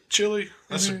brisket chili.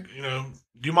 That's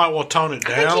you might want to tone it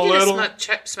down a little.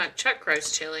 Smoked chuck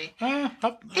roast chili.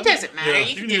 It doesn't matter. Yeah,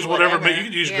 you can use whatever meat. You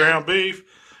can use ground beef.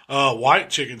 White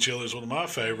chicken chili is one of my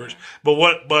favorites.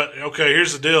 But okay,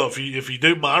 here's the deal. If you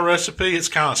do my recipe,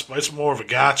 it's more of a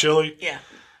guy chili. Yeah.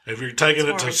 If you're taking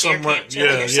it to somewhere,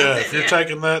 if you're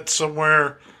taking that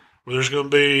somewhere where there's going to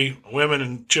be women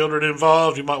and children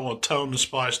involved, you might want to tone the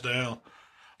spice down.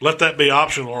 Let that be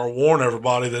optional, or warn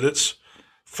everybody that it's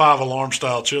 5-alarm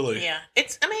style chili. Yeah,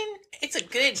 it's a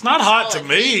good. It's not hot to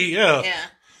me. Heat. Yeah. Yeah.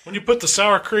 When you put the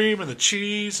sour cream and the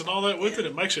cheese and all that with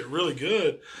it makes it really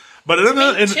good. But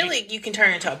chili, you can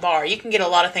turn into a bar. You can get a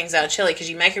lot of things out of chili because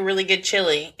you make a really good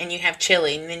chili, and you have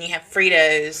chili, and then you have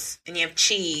Fritos, and you have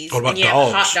cheese, and you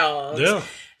have hot dogs. Yeah.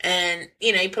 And,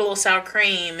 you put a little sour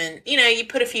cream, and, you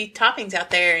put a few toppings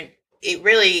out there, and it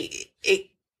really,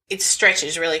 it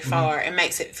stretches really far and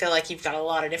makes it feel like you've got a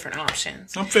lot of different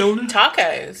options. I'm feeling it.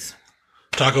 Tacos.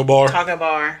 Taco bar.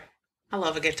 I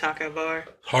love a good taco bar.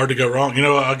 Hard to go wrong.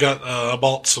 I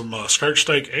bought some skirt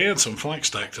steak and some flank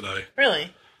steak today.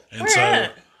 Really?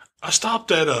 And I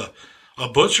stopped at a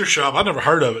butcher shop. I never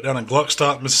heard of it down in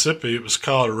Gluckstadt, Mississippi. It was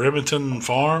called Remington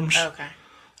Farms. Okay.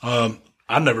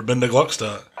 I've never been to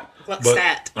Gluckstadt.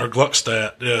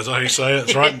 Gluckstadt. Yeah, is that how you say it?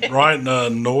 It's right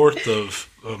north of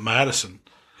Madison.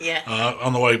 Yeah.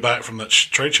 On the way back from that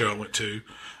trade show I went to.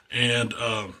 And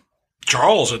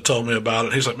Charles had told me about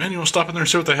it. He's like, man, you want to stop in there and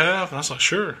see what they have? And I was like,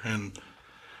 sure. And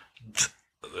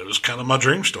it was kind of my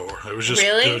dream store. It was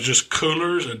just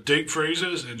coolers and deep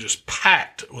freezes and just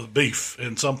packed with beef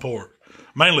and some pork.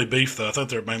 Mainly beef, though. I think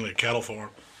they're mainly a cattle farm.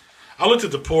 I looked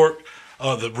at the pork.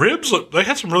 The ribs, they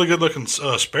had some really good looking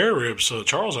spare ribs.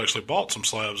 Charles actually bought some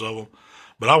slabs of them.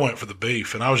 But I went for the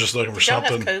beef, and I was just looking for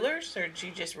something. Did y'all have coolers, or did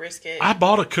you just risk it? I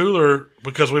bought a cooler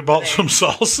because we bought some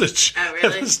sausage. Oh,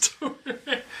 really? At the store.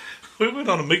 We went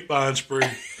on a meat buying spree.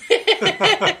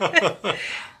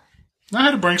 I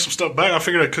had to bring some stuff back. I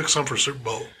figured I'd cook some for Super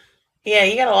Bowl. Yeah,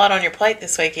 you got a lot on your plate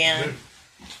this weekend.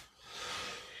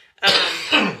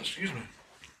 Excuse me.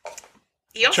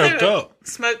 You also choked up.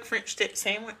 Smoked French dip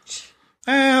sandwich.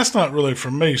 That's not really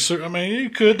for me. I mean, you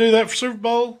could do that for Super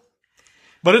Bowl,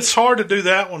 but it's hard to do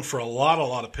that one for a lot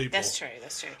of people. That's true.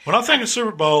 When I think of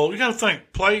Super Bowl, you got to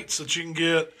think plates that you can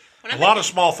get a lot of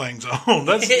small things on.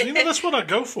 That's what I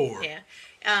go for. Yeah.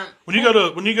 When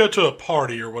you go to a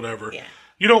party or whatever. Yeah.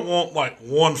 You don't want like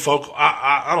one focal.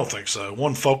 I don't think so.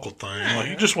 One focal thing. No. Like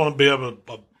you just want to be able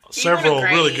to several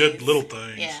really good little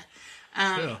things. Yeah.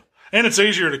 Yeah. And it's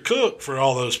easier to cook for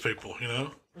all those people.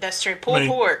 That's true. Pulled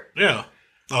pork. Yeah.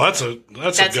 Oh, that's a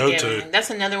go-to. That's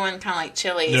another one kind of like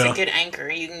chili. It's a good anchor.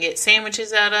 You can get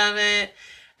sandwiches out of it.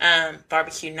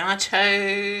 Barbecue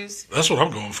nachos. That's what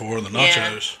I'm going for, the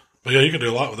nachos. But yeah, you can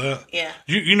do a lot with that. Yeah.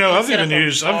 I've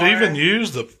even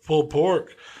used the pulled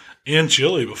pork in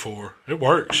chili before. It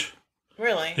works.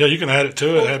 Really? Yeah, you can add it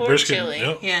to it. Add brisket. Chili.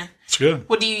 Yep. Yeah. It's good.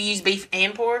 Well, do you use beef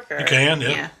and pork? Or? You can, yeah.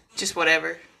 Yeah. Just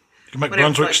whatever. You can make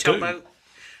Brunswick stew.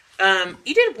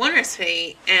 You did one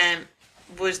recipe, and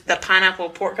was the pineapple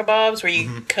pork kebabs, where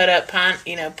you cut up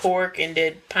pork and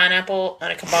did pineapple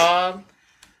on a kebab.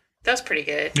 That was pretty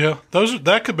good. Yeah,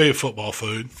 that could be a football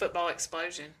food. Football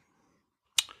explosion.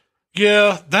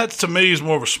 Yeah, that to me is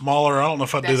more of a smaller. I don't know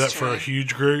if I'd do that for a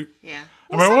huge group. Yeah.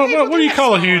 What do you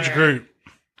call a huge group?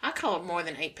 I call it more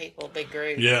than 8 people a big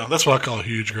group. Yeah, that's what I call a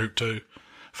huge group too.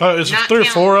 If it's 3 or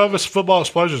 4 of us, football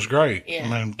explosion is great. Yeah.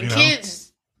 I mean,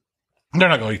 kids, they're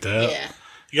not going to eat that. Yeah.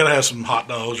 You got to have some hot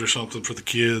dogs or something for the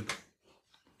kid.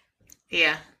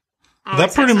 Yeah.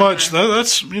 That pretty much,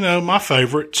 that's, my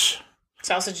favorites.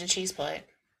 Sausage and cheese plate.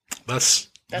 You got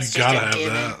to have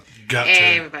that. You got to.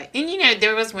 Everybody. And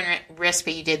there was one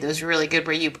recipe you did that was really good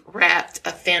where you wrapped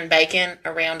a thin bacon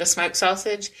around a smoked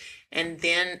sausage and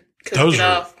then cooked it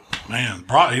off. Man,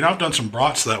 brat. I've done some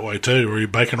brats that way too, where you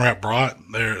bacon wrap brat.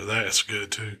 That's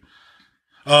good too.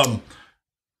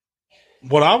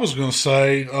 What I was going to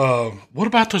say, what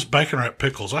about those bacon wrap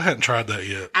pickles? I hadn't tried that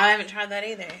yet. I haven't tried that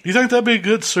either. You think that'd be a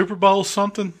good Super Bowl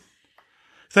something?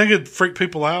 Think it'd freak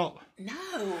people out? No,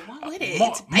 why would it?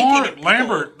 Mark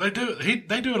Lambert, they do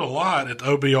it a lot at the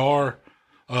OBR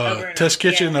test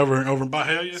kitchen over in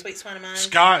Byhalia. Sweet Swine of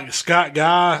Mine. Scott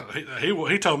Guy,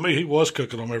 he told me he was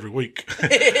cooking them every week,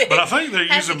 but I think they're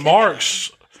using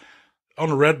Mark's. on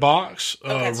the red box.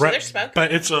 Okay, so they're smoking.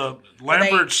 It's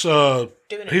Lambert's. Doing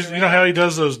it You know how he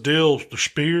does those deals, the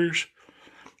spears.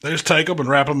 They just take them and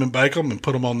wrap them and bake them and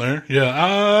put them on there. Yeah,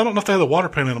 I don't know if they have the water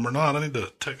paint in them or not. I need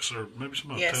to text or maybe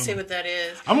somebody. Yeah, tell see me. what that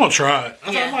is. I'm gonna try it. I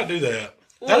think I might do that.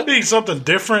 Well, that'd be something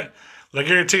different. I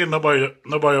guarantee you, nobody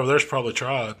over there's probably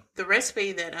tried. The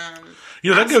recipe that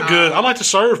that'd go good. I like to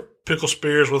serve pickle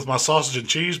spears with my sausage and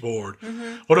cheese board.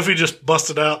 Mm-hmm. What if he just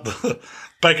busted out the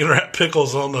bacon wrapped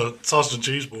pickles on the sausage and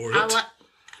cheese board?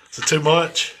 Is it too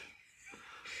much?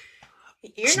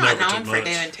 You're not known for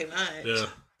doing too much. Yeah.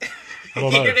 I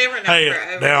don't know. You're never known for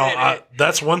overdoing it.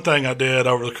 That's one thing I did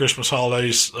over the Christmas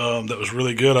holidays that was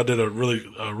really good. I did a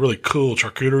really cool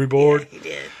charcuterie board. Yeah, you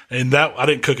did. And I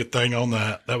didn't cook a thing on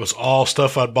that. That was all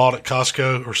stuff I'd bought at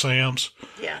Cosco or Sam's.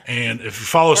 Yeah. And if you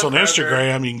follow us on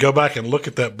Instagram, you can go back and look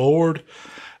at that board.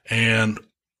 And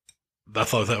I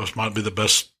thought might be the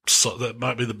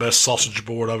best sausage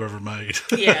board I've ever made.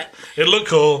 Yeah. It looked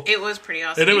cool. It was pretty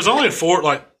awesome. And it was only it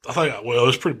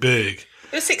was pretty big.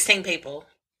 It was 16 people.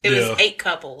 It was 8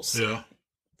 couples. Yeah.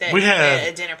 We had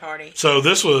a dinner party. So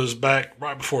this was back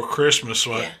right before Christmas.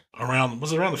 So around the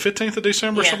 15th of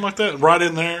December or something like that? Right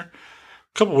in there. A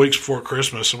couple of weeks before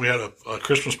Christmas. And we had a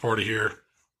Christmas party here.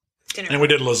 We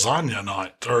did lasagna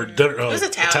night. Or dinner, it was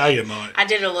Italian night. I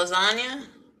did a lasagna.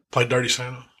 Played Dirty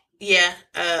Santa. Yeah.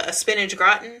 A spinach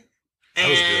gratin. That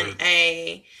was good.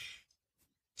 A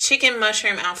chicken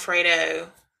mushroom Alfredo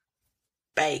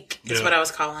bake is what I was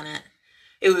calling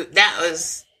it. That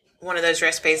was one of those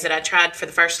recipes that I tried for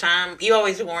the first time. You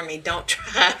always warn me, don't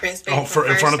try recipes in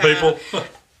front of people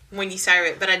when you serve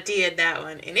it. But I did that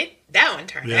one, and that one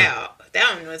turned out.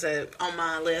 That one was on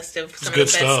my list of some of the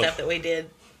best stuff that we did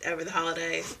over the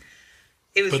holidays.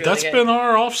 It was. But really good. Been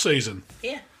our off season.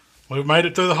 Yeah, we've made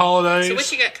it through the holidays. So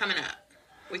what you got coming up?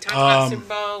 We talked about Super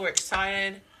Bowl. We're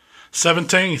excited.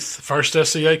 17th, first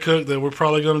SCA cook that we're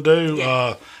probably going to do.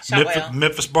 Yeah.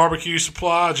 Memphis Barbecue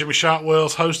Supply. Jimmy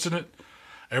Shotwell's hosting it.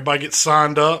 Everybody gets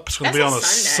signed up. It's going to be on a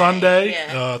Sunday.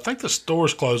 Yeah. I think the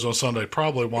store's closed on Sunday.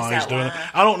 Probably why he's doing it.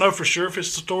 I don't know for sure if the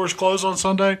store's closed on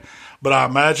Sunday, but I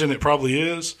imagine it probably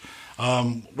is.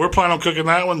 We're planning on cooking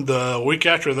that one. The week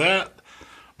after that,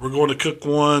 we're going to cook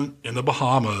one in the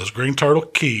Bahamas, Green Turtle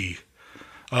Key.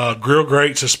 Grill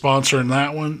Greats is sponsoring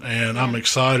that one, and I'm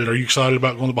excited. Are you excited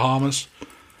about going to the Bahamas?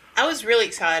 I was really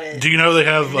excited. Do you know they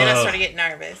have... And then I started getting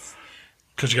nervous.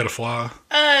 Because you got to fly?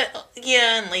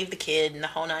 Yeah, and leave the kid and the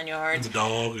whole 9 yards. And the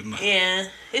dog. Yeah,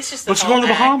 it's just the Let's go to the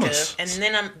Bahamas. And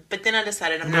then I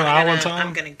decided I'm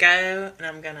going to go, and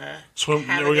I'm going to swim.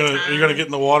 You're going to get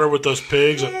in the water with those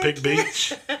pigs at Pig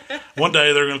Beach. One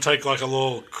day they're going to take like a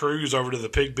little cruise over to the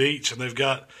Pig Beach, and they've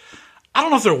got... I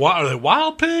don't know if they're wild. Are they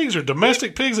wild pigs or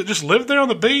domestic pigs that just live there on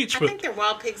the beach? I think they're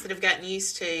wild pigs that have gotten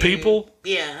used to people.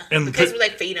 Yeah, and because they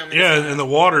feed them. And the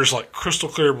water's like crystal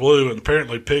clear blue, and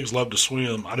apparently pigs love to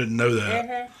swim. I didn't know that.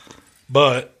 Mm-hmm.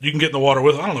 But you can get in the water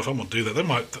with them. I don't know if I'm going to do that. They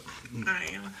might.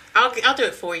 I'll do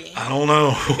it for you. I don't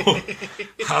know.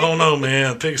 I don't know,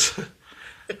 man. Pigs.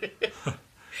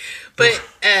 But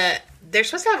they're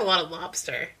supposed to have a lot of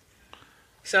lobster,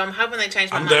 so I'm hoping they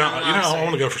change my mind. I'm down. I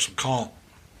want to go for some conch.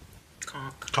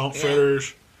 Conch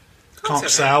fritters, conch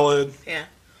salad. Yeah,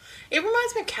 it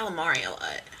reminds me of calamari a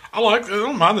lot. I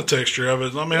don't mind the texture of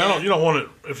it. I mean, you don't want it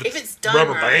if it's done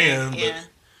rubber band. Yeah.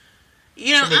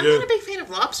 I'm not a big fan of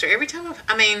lobster. Every time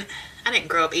I didn't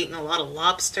grow up eating a lot of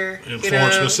lobster in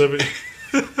Florence, Mississippi.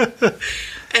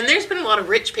 And there's been a lot of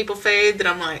rich people food that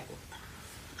I'm like,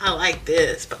 I like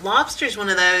this, but lobster is one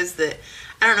of those that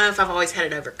I don't know if I've always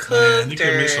had it overcooked. Man, you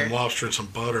give me some lobster and some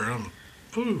butter.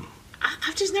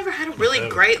 I've just never had a really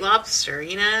great lobster,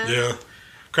 Yeah.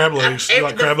 Crab legs. You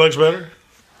like crab legs better?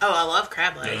 Oh, I love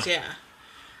crab legs, yeah.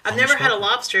 I've never had a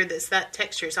lobster that's that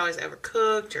texture. It's always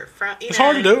overcooked or fried. It's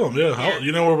hard to do them, yeah.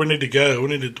 You know where we need to go?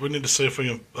 We need to see if we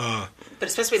can but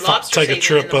it's supposed to be lobster take a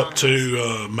trip up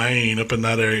to Maine, up in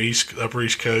that area, upper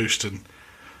East Coast, and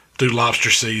do lobster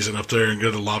season up there and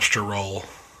go to lobster roll.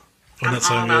 Wouldn't that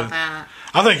sound good? That.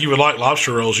 I think you would like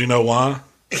lobster rolls. You know why?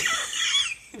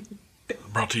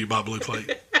 Brought to you by Blue Plate.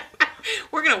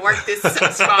 We're going to work this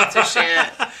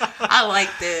sponsorship. I like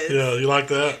this. Yeah, you like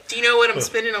that? Do you know what I'm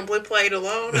spending on Blue Plate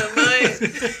alone a month?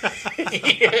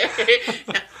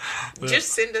 Just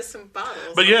send us some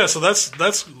bottles. But yeah, so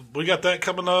that's we got that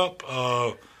coming up.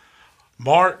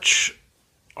 March,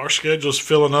 our schedule's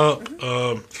filling up.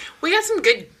 Mm-hmm. We got some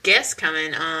good guests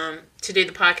coming to do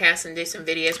the podcast and do some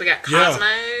videos. We got Cosmo.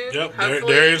 Yep,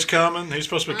 Darian's coming. He's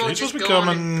supposed to be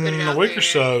coming in a week or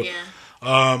so. Yeah.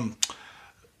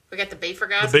 We got the Beefer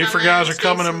guys. The Beefer guys are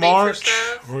coming in March.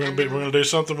 We're gonna do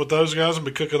something with those guys and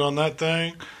be cooking on that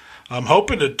thing. I'm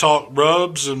hoping to talk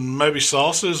rubs and maybe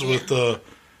sauces with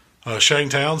Shane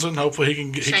Townsend. Hopefully he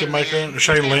can make it.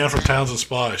 Shane Lynn from Townsend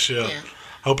Spice. Yeah.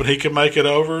 Hoping he can make it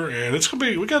over, and it's gonna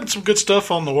be. We got some good stuff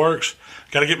on the works.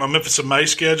 Got to get my Memphis in May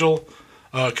schedule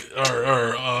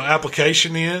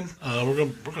application in. We're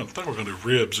gonna do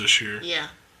ribs this year. Yeah.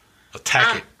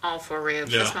 Attack it. All for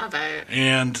ribs. Yeah. That's my vote.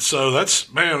 And so it's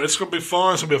gonna be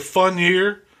fun. It's gonna be a fun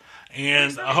year.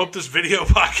 And I hope this video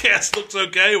podcast looks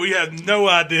okay. We have no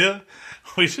idea.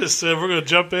 We just said we're going to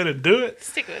jump in and do it.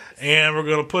 Stick with it. And we're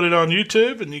going to put it on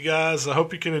YouTube. And you guys, I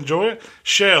hope you can enjoy it.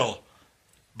 Shell,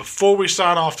 before we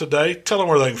sign off today, tell them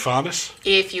where they can find us.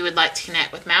 If you would like to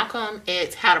connect with Malcolm,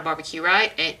 it's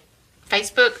HowToBBQRight at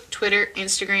Facebook, Twitter,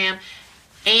 Instagram,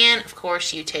 and, of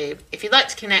course, YouTube. If you'd like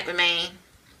to connect with me,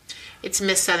 it's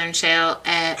Miss Southern Shell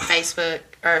at Facebook.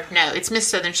 Or, no, it's Miss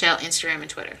Southern Shell, Instagram, and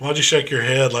Twitter. Why'd you shake your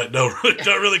head like, don't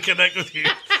really connect with you?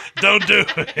 Don't do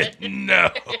it. No.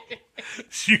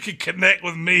 You can connect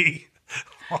with me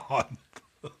on.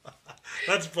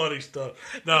 That's funny stuff.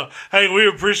 No, hey, we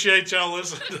appreciate y'all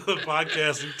listening to the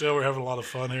podcast. You can tell we're having a lot of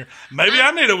fun here. Maybe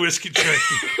I need a whiskey drink.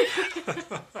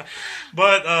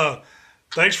 But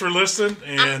thanks for listening.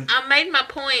 And I made my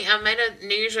point. I made a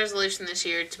New Year's resolution this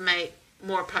year to make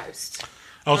more posts.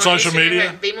 On social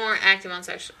media? Be more active on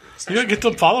social you got to get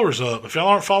them followers up. If y'all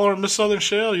aren't following Miss Southern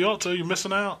Shell, you ought to. You're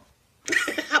missing out.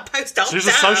 I post all the time. She's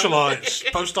a socialite. She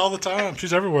posts all the time.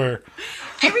 She's everywhere.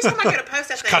 Every time I go to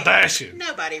post, I think, Kardashian.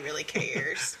 Nobody really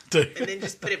cares. Dude. And then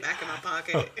just put it back in my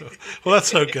pocket. Well,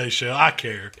 that's okay, Shell. I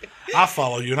care. I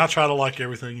follow you, and I try to like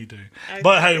everything you do. Okay.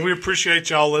 But, hey, we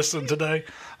appreciate y'all listening today.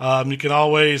 You can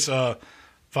always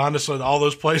find us in all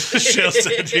those places Shell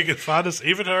said you can find us,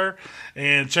 even her.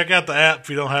 And check out the app. If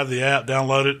you don't have the app,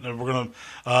 download it. And we're going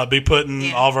to be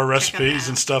putting all of our recipes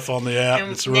and stuff on the app.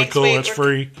 And it's really cool. It's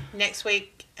free. Next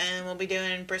week, we'll be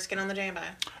doing brisket on the Jambo.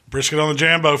 Brisket on the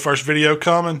Jambo. First video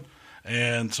coming.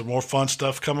 And some more fun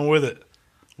stuff coming with it.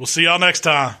 We'll see y'all next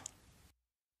time.